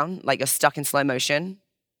it down, like you're stuck in slow motion,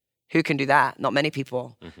 who can do that? Not many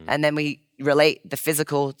people. And then we relate the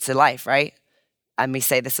physical to life, right? And we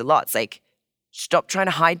say this a lot. It's like, stop trying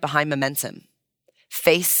to hide behind momentum.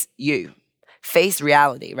 Face you. Face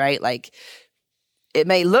reality, right? Like, it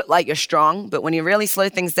may look like you're strong, but when you really slow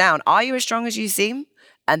things down, are you as strong as you seem?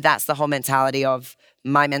 And that's the whole mentality of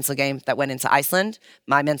my mental game that went into Iceland,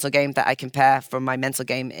 my mental game that I compare from my mental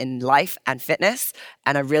game in life and fitness.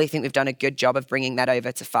 And I really think we've done a good job of bringing that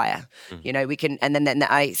over to Fire. You know, we can, and then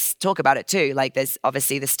I talk about it too. Like there's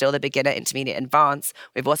still the beginner, intermediate, advanced.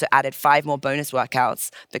 We've also added 5 more bonus workouts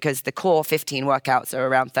because the core 15 workouts are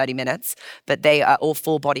around 30 minutes, but they are all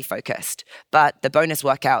full body focused. But the bonus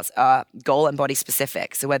workouts are goal and body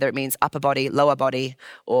specific. So whether it means upper body, lower body,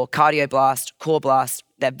 or cardio blast, core blast,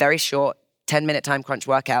 they're very short, 10-minute time crunch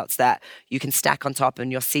workouts that you can stack on top,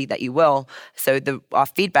 and you'll see that you will. So our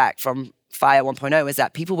feedback from Fire 1.0 is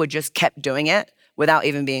that people just kept doing it without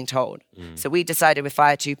even being told. So we decided with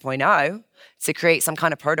Fire 2.0 to create some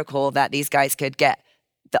kind of protocol that these guys could get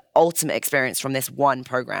the ultimate experience from this one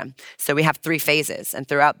program. So we have 3 phases, and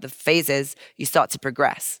throughout the phases, you start to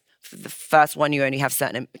progress. For the first one, you only have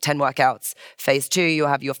certain 10 workouts. Phase 2, you'll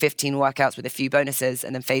have your 15 workouts with a few bonuses.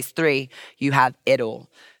 And then phase 3, you have it all.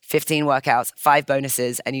 15 workouts, 5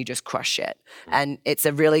 bonuses, and you just crush it. And it's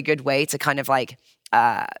a really good way to kind of like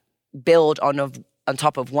build on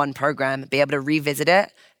top of one program, be able to revisit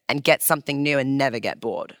it and get something new and never get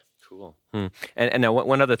bored. Cool. And now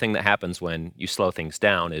one other thing that happens when you slow things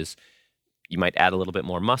down is you might add a little bit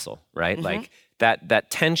more muscle, right? Like that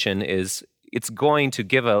tension it's going to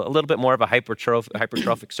give a little bit more of a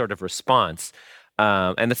hypertrophic sort of response.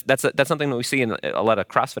 And that's something that we see in a lot of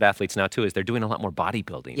CrossFit athletes now too, is they're doing a lot more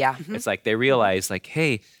bodybuilding. Yeah. It's like they realize like,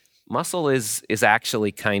 hey, muscle is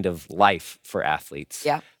actually kind of life for athletes.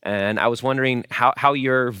 Yeah. And I was wondering how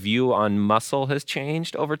your view on muscle has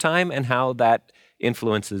changed over time and how that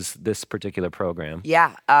influences this particular program.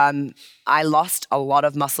 Yeah. I lost a lot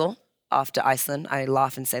of muscle after Iceland. I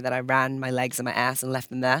laugh and say that I ran my legs and my ass and left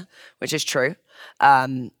them there, which is true.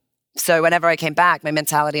 So whenever I came back, my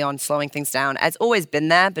mentality on slowing things down has always been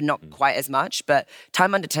there, but not quite as much. But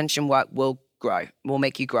time under tension work will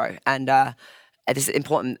make you grow. And this is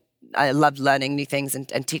important. I love learning new things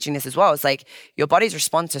and teaching this as well. It's like your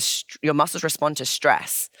your muscles respond to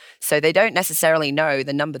stress. So they don't necessarily know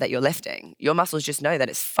the number that you're lifting. Your muscles just know that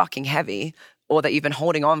it's fucking heavy or that you've been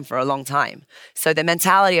holding on for a long time. So the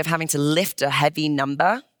mentality of having to lift a heavy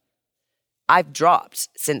number, I've dropped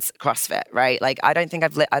since CrossFit, right? Like I don't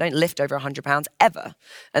lift over 100 pounds ever,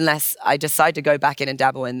 unless I decide to go back in and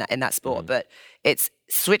dabble in that sport. But it's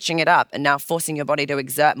switching it up and now forcing your body to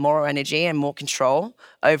exert more energy and more control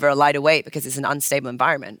over a lighter weight because it's an unstable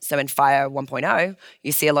environment. So in Fire 1.0,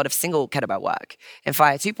 you see a lot of single kettlebell work. In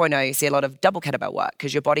Fire 2.0, you see a lot of double kettlebell work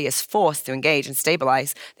because your body is forced to engage and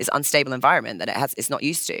stabilize this unstable environment that it's not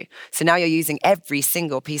used to. So now you're using every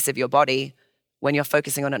single piece of your body when you're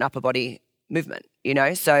focusing on an upper body movement, you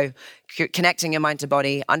know? So connecting your mind to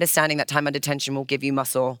body, understanding that time under tension will give you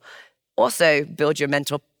muscle, also build your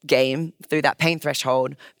mental game through that pain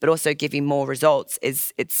threshold, but also give you more results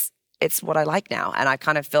it's what I like now. And I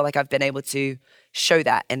kind of feel like I've been able to show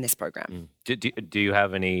that in this program. Do you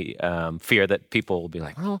have any fear that people will be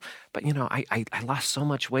like, oh, but you know, I lost so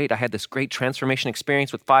much weight. I had this great transformation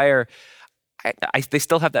experience with Fire. They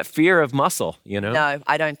still have that fear of muscle, you know? No,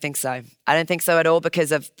 I don't think so. I don't think so at all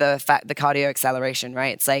because of the cardio acceleration,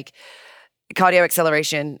 right? It's like cardio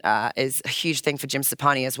acceleration is a huge thing for Jim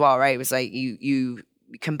Sapani as well, right? It was like you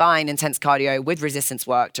combine intense cardio with resistance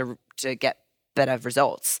work to get better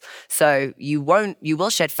results. So you will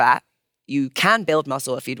shed fat. You can build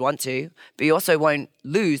muscle if you'd want to, but you also won't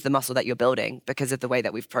lose the muscle that you're building because of the way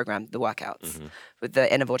that we've programmed the workouts with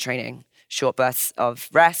the interval training. Short bursts of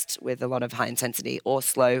rest with a lot of high intensity or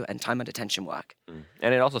slow and time under tension work.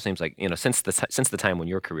 And it also seems like, you know, since the time when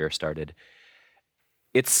your career started,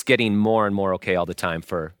 it's getting more and more okay all the time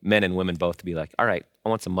for men and women both to be like, all right, I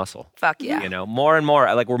want some muscle. Fuck yeah. You know, more and more,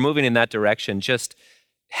 like we're moving in that direction just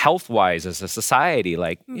health-wise as a society.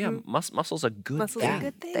 Like, yeah, muscle's a good Muscle's thing. a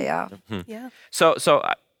good thing. They are. Yeah. So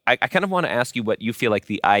I kind of want to ask you what you feel like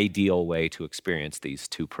the ideal way to experience these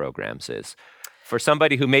two programs is. For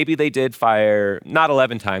somebody who maybe they did Fire, not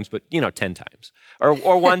 11 times, but, you know, 10 times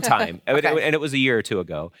or one time, and it was a year or two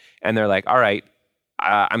ago, and they're like, all right,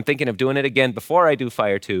 I'm thinking of doing it again before I do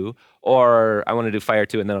Fire 2, or I want to do Fire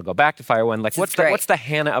 2 and then I'll go back to Fire 1. Like, what's the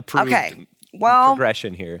Hannah approved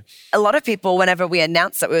progression here? A lot of people, whenever we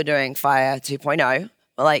announced that we were doing Fire 2.0,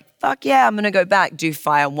 were like, fuck yeah, I'm going to go back, do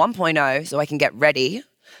Fire 1.0 so I can get ready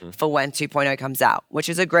for when 2.0 comes out, which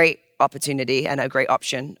is a great opportunity and a great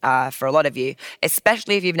option for a lot of you,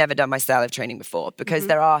 especially if you've never done my style of training before, because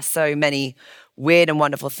there are so many weird and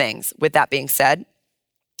wonderful things. With that being said,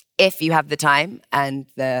 if you have the time and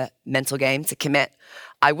the mental game to commit,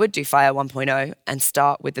 I would do Fire 1.0 and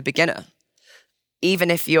start with the beginner, even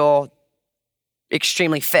if you're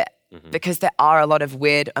extremely fit, because there are a lot of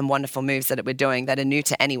weird and wonderful moves that we're doing that are new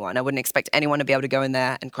to anyone. I wouldn't expect anyone to be able to go in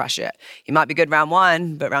there and crush it. You might be good round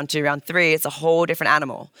 1, but round 2, round 3, it's a whole different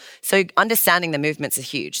animal. So understanding the movements is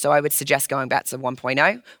huge. So I would suggest going back to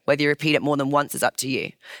 1.0. Whether you repeat it more than once is up to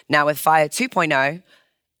you. Now with Fire 2.0,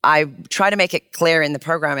 I try to make it clear in the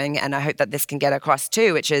programming, and I hope that this can get across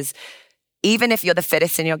too, which is even if you're the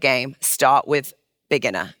fittest in your game, start with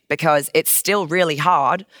beginner, because it's still really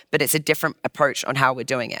hard, but it's a different approach on how we're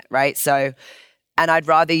doing it, right? So, and I'd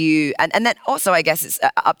rather you, and then also I guess it's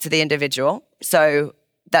up to the individual. So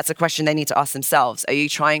that's a question they need to ask themselves. Are you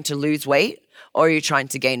trying to lose weight or are you trying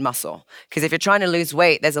to gain muscle? Because if you're trying to lose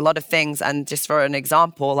weight, there's a lot of things, and just for an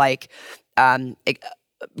example, like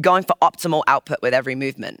going for optimal output with every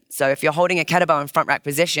movement. So if you're holding a kettlebell in front rack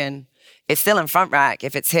position, it's still in front rack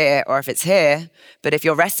if it's here or if it's here, but if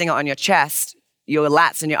you're resting it on your chest, your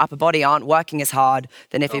lats and your upper body aren't working as hard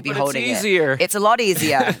than if you'd be holding it. It's easier. It's a lot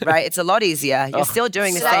easier, right? It's a lot easier. You're still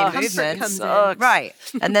doing the same movements. Right.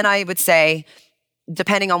 And then I would say,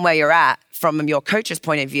 depending on where you're at, from your coach's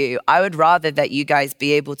point of view, I would rather that you guys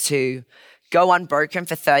be able to go unbroken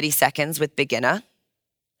for 30 seconds with beginner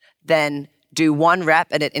than do 1 rep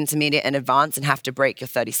at an intermediate and advanced and have to break your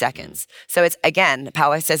 30 seconds. So it's, again,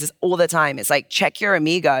 Paolo says this all the time. It's like, check your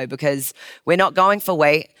amigo, because we're not going for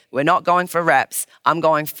weight. We're not going for reps. I'm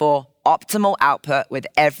going for optimal output with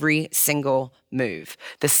every single move.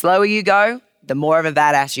 The slower you go, the more of a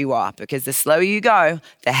badass you are, because the slower you go,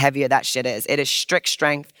 the heavier that shit is. It is strict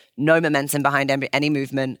strength, no momentum behind any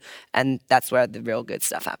movement, and that's where the real good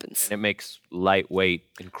stuff happens. It makes lightweight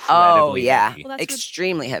incredibly heavy. Well,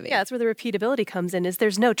 extremely heavy. Yeah, that's where the repeatability comes in, is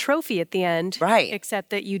there's no trophy at the end. Right.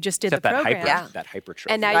 Except that you just did Except the that program. that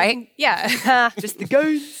hypertrophy. And now Right? just the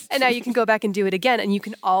goals. And now you can go back and do it again, and you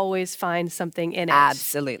can always find something in it.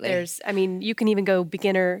 Absolutely. You can even go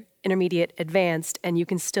beginner, intermediate, advanced, and you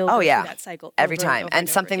can still go through that cycle every over time. over And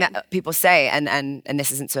over something again. that people say, and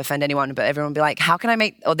this isn't to offend anyone, but everyone will be like, how can I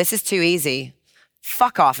make, this is too easy.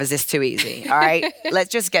 fuck off, is this too easy? All right, let's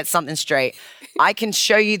just get something straight. I can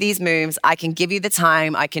show you these moves. I can give you the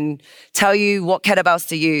time. I can tell you what kettlebells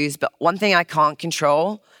to use. But one thing I can't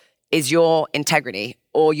control is your integrity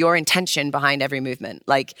or your intention behind every movement.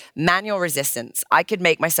 Like manual resistance. I could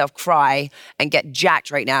make myself cry and get jacked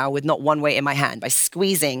right now with not one weight in my hand by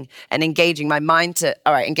squeezing and engaging my mind to,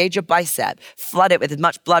 all right, engage your bicep, flood it with as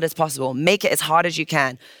much blood as possible, make it as hard as you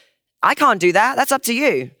can. I can't do that. That's up to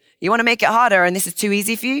you. You want to make it harder and this is too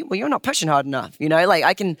easy for you? Well, you're not pushing hard enough. Like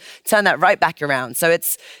I can turn that right back around. So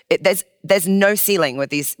there's no ceiling with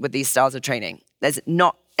these styles of training. There's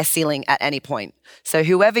not a ceiling at any point. So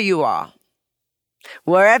whoever you are,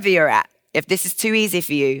 wherever you're at, if this is too easy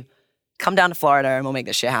for you, come down to Florida and we'll make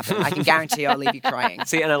this shit happen. I can guarantee I'll leave you crying.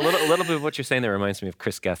 See, and a little bit of what you're saying there reminds me of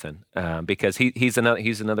Chris Gethin, because he's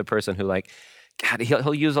another person who like, God,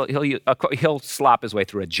 he'll slop his way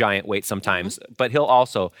through a giant weight sometimes, but he'll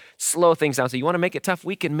also slow things down. So you want to make it tough?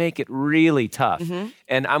 We can make it really tough.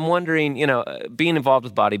 And I'm wondering, being involved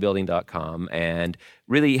with bodybuilding.com and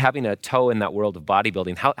really having a toe in that world of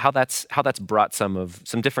bodybuilding, how that's brought some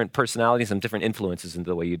different personalities, some different influences into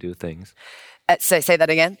the way you do things. So say that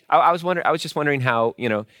again. I was just wondering how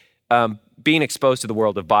being exposed to the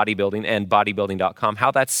world of bodybuilding and bodybuilding.com, how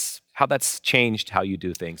that's changed how you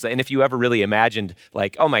do things. And if you ever really imagined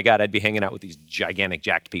like, oh my God, I'd be hanging out with these gigantic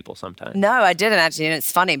jacked people sometime. No, I didn't actually. And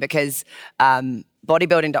it's funny because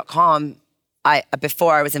bodybuilding.com,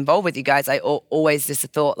 before I was involved with you guys, I always just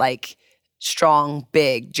thought like strong,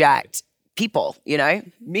 big, jacked people,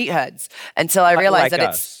 meatheads, until I realized that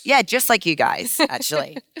it's, just like you guys,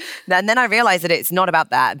 actually. And then I realized that it's not about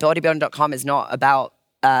that. Bodybuilding.com is not about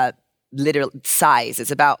literal size. It's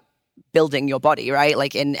about building your body, right?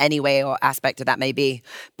 Like in any way or aspect of that may be.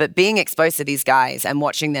 But being exposed to these guys and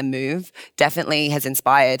watching them move definitely has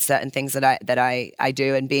inspired certain things that I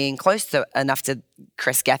do, and being close enough to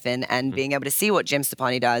Chris Gethin and being able to see what Jim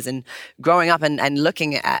Stoppani does, and growing up and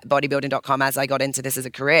looking at bodybuilding.com as I got into this as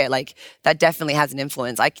a career, like that definitely has an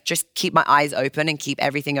influence. I just keep my eyes open and keep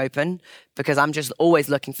everything open because I'm just always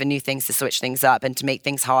looking for new things to switch things up and to make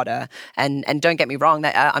things harder. And don't get me wrong,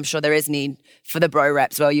 that I'm sure there is need for the bro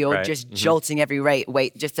reps where you're just jolting every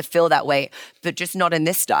weight just to fill that weight, but just not in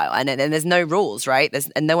this style. And there's no rules, right?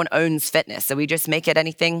 And no one owns fitness, so we just make it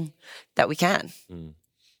anything that we can.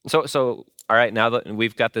 So all right, now that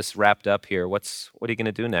we've got this wrapped up here, what are you going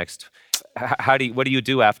to do next? What do you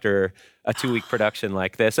do after a 2-week production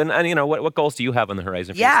like this? And what goals do you have on the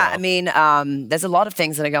horizon for yourself? I mean, there's a lot of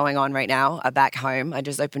things that are going on right now back home. I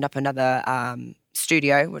just opened up another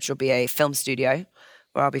studio, which will be a film studio,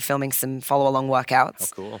 where I'll be filming some follow-along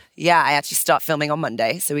workouts. Oh, cool. Yeah, I actually start filming on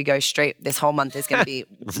Monday, so we go straight. This whole month is going to be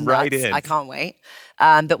right nuts. in. I can't wait.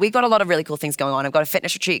 But we've got a lot of really cool things going on. I've got a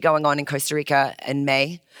fitness retreat going on in Costa Rica in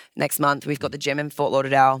May next month. We've got the gym in Fort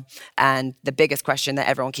Lauderdale. And the biggest question that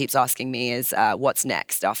everyone keeps asking me is, what's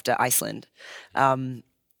next after Iceland? And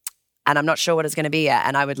I'm not sure what it's going to be yet.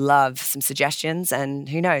 And I would love some suggestions. And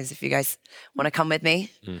who knows, if you guys want to come with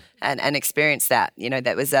me and experience that.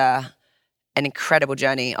 That was an incredible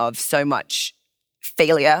journey of so much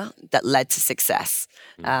failure that led to success.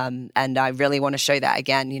 And I really want to show that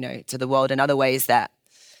again, to the world in other ways, that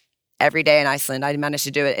every day in Iceland, I managed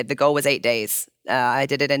to do it. The goal was 8 days. I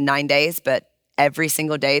did it in 9 days, but every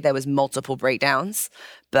single day there was multiple breakdowns,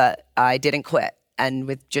 but I didn't quit. And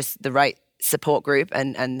with just the right support group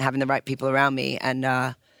and having the right people around me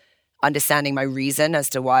and understanding my reason as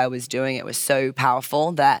to why I was doing it was so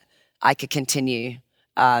powerful that I could continue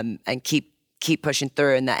and keep pushing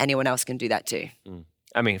through, and that anyone else can do that too.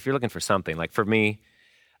 I mean, if you're looking for something, like for me,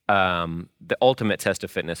 the ultimate test of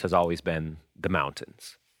fitness has always been the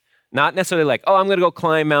mountains. Not necessarily like, oh, I'm going to go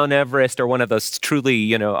climb Mount Everest or one of those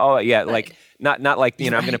truly, like not like, I'm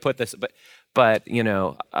going to put this, but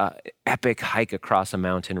epic hike across a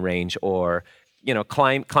mountain range, or,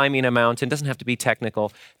 climbing a mountain. Doesn't have to be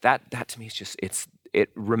technical. That to me is just,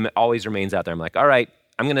 always remains out there. I'm like, all right,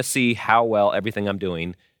 I'm going to see how well everything I'm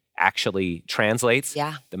doing actually translates.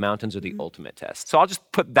 Yeah. The mountains are the ultimate test. So I'll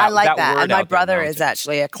just put that. I like that. Word and my out brother there, is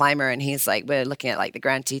actually a climber, and he's like, we're looking at like the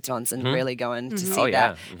Grand Tetons and really going to see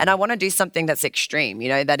that. And I want to do something that's extreme,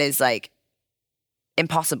 that is like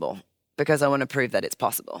impossible, because I want to prove that it's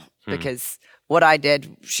possible. Because what I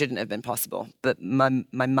did shouldn't have been possible, but my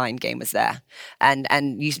mind game was there.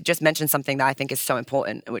 And you just mentioned something that I think is so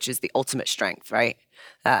important, which is the ultimate strength, right?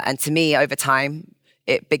 And to me, over time,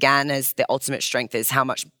 it began as the ultimate strength is how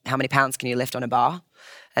many pounds can you lift on a bar?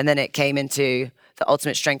 And then it came into the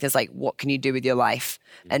ultimate strength is like, what can you do with your life?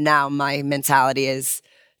 And now my mentality is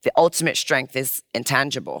the ultimate strength is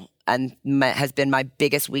intangible and has been my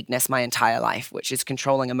biggest weakness my entire life, which is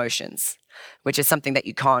controlling emotions. which is something that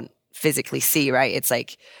you can't physically see, right? It's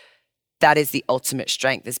like, that is the ultimate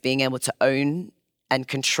strength, is being able to own and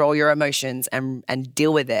control your emotions and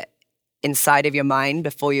deal with it inside of your mind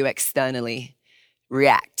before you externally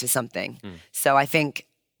react to something. So I think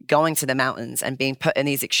going to the mountains and being put in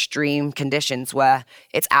these extreme conditions where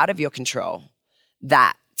it's out of your control,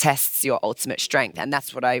 that tests your ultimate strength. And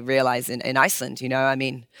that's what I realized in Iceland, you know? I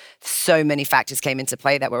mean, so many factors came into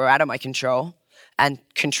play that were out of my control. And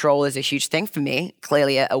control is a huge thing for me,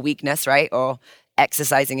 clearly a weakness, right? Or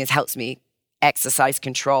exercising helps me exercise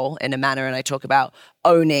control in a manner. And I talk about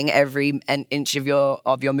owning every inch of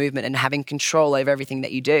your movement and having control over everything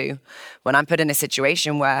that you do. When I'm put in a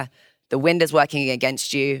situation where the wind is working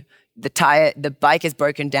against you, the bike is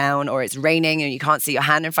broken down, or it's raining and you can't see your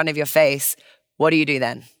hand in front of your face, what do you do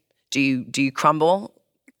then? Do you crumble,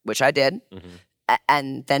 which I did,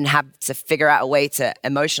 and then have to figure out a way to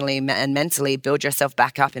emotionally and mentally build yourself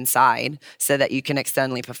back up inside so that you can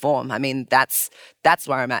externally perform? I mean, that's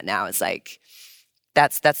where I'm at now. It's like,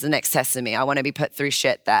 that's the next test of me. I want to be put through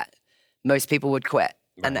shit that most people would quit,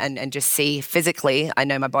 right. and just see physically, I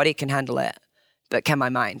know my body can handle it, but can my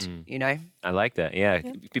mind, you know? I like that, yeah.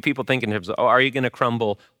 People think in terms of, are you going to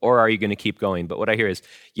crumble or are you going to keep going? But what I hear is,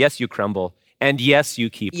 yes, you crumble, and yes, you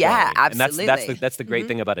keep going. Yeah, absolutely. And that's the great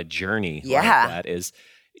thing about a journey like that is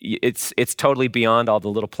it's totally beyond all the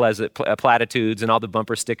little platitudes and all the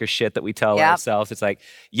bumper sticker shit that we tell ourselves. It's like,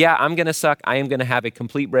 yeah, I'm going to suck. I am going to have a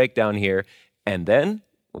complete breakdown here. And then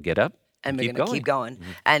we'll get up and we're going to keep going.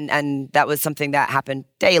 And that was something that happened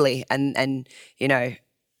daily. And you know,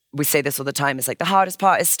 we say this all the time. It's like the hardest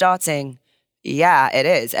part is starting. Yeah, it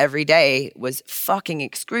is. Every day was fucking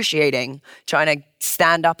excruciating trying to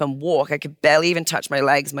stand up and walk. I could barely even touch my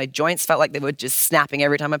legs. My joints felt like they were just snapping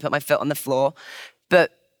every time I put my foot on the floor.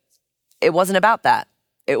 But it wasn't about that.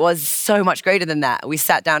 It was so much greater than that. We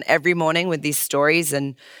sat down every morning with these stories,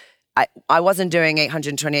 and I wasn't doing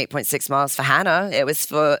 828.6 miles for Hannah. It was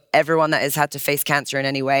for everyone that has had to face cancer in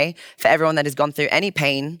any way, for everyone that has gone through any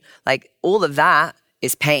pain. Like, all of that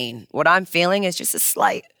is pain. What I'm feeling is just a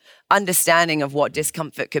slight understanding of what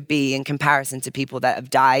discomfort could be in comparison to people that have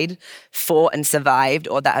died, fought and survived,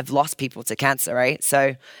 or that have lost people to cancer, right?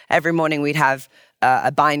 So every morning we'd have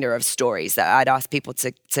a binder of stories that I'd ask people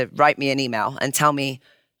to write me an email and tell me,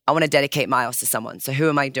 I want to dedicate miles to someone. So who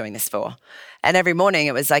am I doing this for? And every morning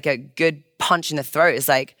it was like a good punch in the throat. It's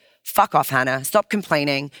like, fuck off, Hannah. Stop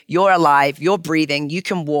complaining. You're alive. You're breathing. You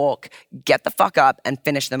can walk. Get the fuck up and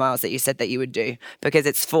finish the miles that you said that you would do, because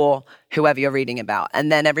it's for whoever you're reading about.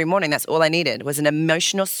 And then every morning, that's all I needed was an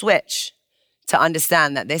emotional switch to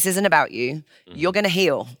understand that this isn't about you. You're going to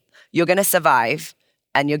heal. You're going to survive,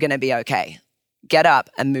 and you're going to be okay. Get up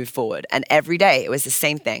and move forward. And every day it was the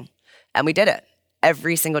same thing. And we did it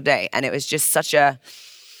every single day. And it was just such a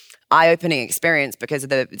eye-opening experience because of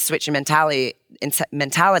the switch in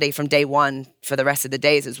mentality from day one for the rest of the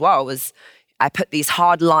days as well. Was I put these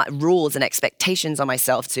hard rules and expectations on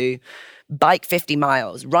myself to bike 50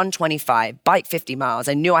 miles, run 25, bike 50 miles.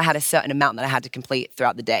 I knew I had a certain amount that I had to complete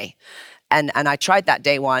throughout the day. And I tried that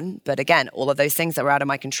day one, but again, all of those things that were out of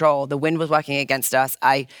my control, the wind was working against us.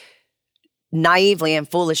 I naively and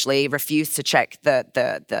foolishly refused to check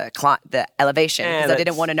the elevation because I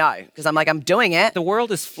didn't want to know, because I'm like, I'm doing it. The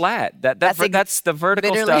world is flat. That's the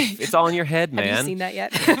vertical stuff. It's all in your head, man. Have you seen that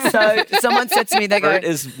yet? So someone said to me, they go, "Vert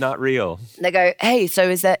is not real." They go, "Hey, so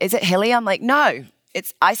is it hilly?" I'm like, "No,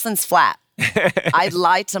 it's Iceland's flat." I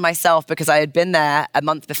lied to myself because I had been there a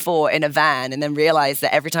month before in a van, and then realized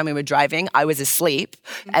that every time we were driving, I was asleep.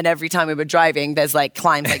 And every time we were driving, there's like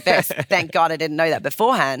climbs like this. Thank God I didn't know that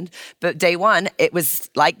beforehand. But day one, it was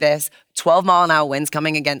like this, 12-mile-an-hour winds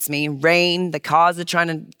coming against me, rain, the cars are trying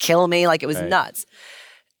to kill me. Like, it was nuts.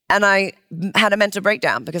 And I had a mental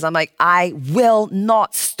breakdown because I'm like, I will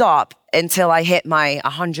not stop until I hit my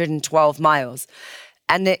 112 miles.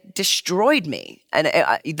 And it destroyed me. And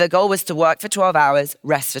the goal was to work for 12 hours,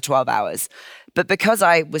 rest for 12 hours. But because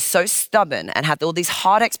I was so stubborn and had all these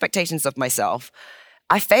hard expectations of myself,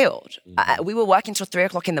 I failed. We were working till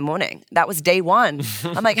 3:00 in the morning. That was day one.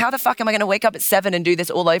 I'm like, how the fuck am I going to wake up at 7 and do this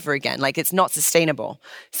all over again? Like, it's not sustainable.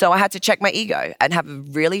 So I had to check my ego and have a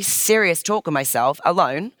really serious talk with myself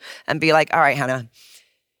alone and be like, all right, Hannah,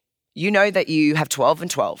 you know that you have 12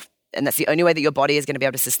 and 12. And that's the only way that your body is going to be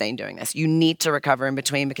able to sustain doing this. You need to recover in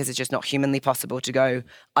between because it's just not humanly possible to go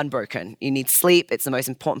unbroken. You need sleep. It's the most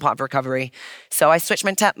important part of recovery. So I switched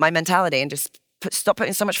my mentality and just stop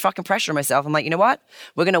putting so much fucking pressure on myself. I'm like, you know what?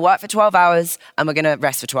 We're going to work for 12 hours and we're going to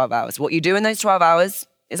rest for 12 hours. What you do in those 12 hours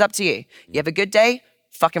is up to you. You have a good day,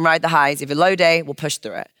 fucking ride the highs. If you have a low day, we'll push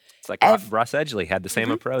through it. It's like Ross Edgley had the same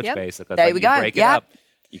approach, basically. There we go. Break it up.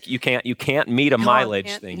 You can't meet a mileage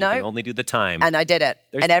can't. thing. No. You can only do the time. And I did it.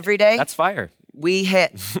 And every day, That's fire. we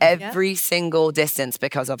hit every single distance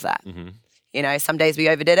because of that. You know, some days we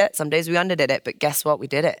overdid it, some days we underdid it, but guess what? We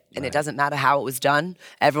did it. And it doesn't matter how it was done.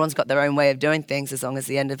 Everyone's got their own way of doing things. As long as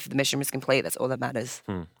the end of the mission was complete, that's all that matters.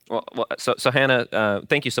 Well, so Hannah,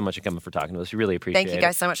 thank you so much for coming for talking to us. We really appreciate it. Thank you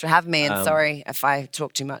guys so much for having me. And sorry if I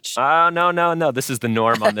talk too much. No. This is the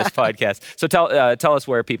norm on this podcast. So tell us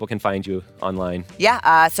where people can find you online.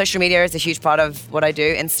 Yeah, social media is a huge part of what I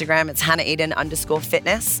do. Instagram, it's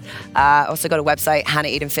HannahEden_fitness. Also got a website,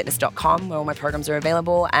 HannahEdenFitness.com, where all my programs are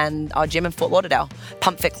available, and our gym in Fort Lauderdale,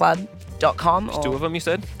 PumpFitClub.com. There's 2 of them, you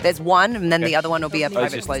said? There's one, and then the other one will be a Oh,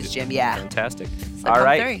 private just- closed gym. Yeah. Fantastic. So All come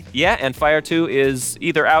right. through. Yeah, and Fire 2 is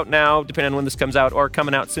either out now, depending on when this comes out, or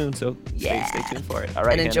coming out soon. So Yeah. stay tuned for it. All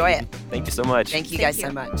right. And enjoy Hannah, it. Thank you so much. Thank you Thank guys you.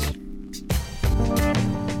 so much.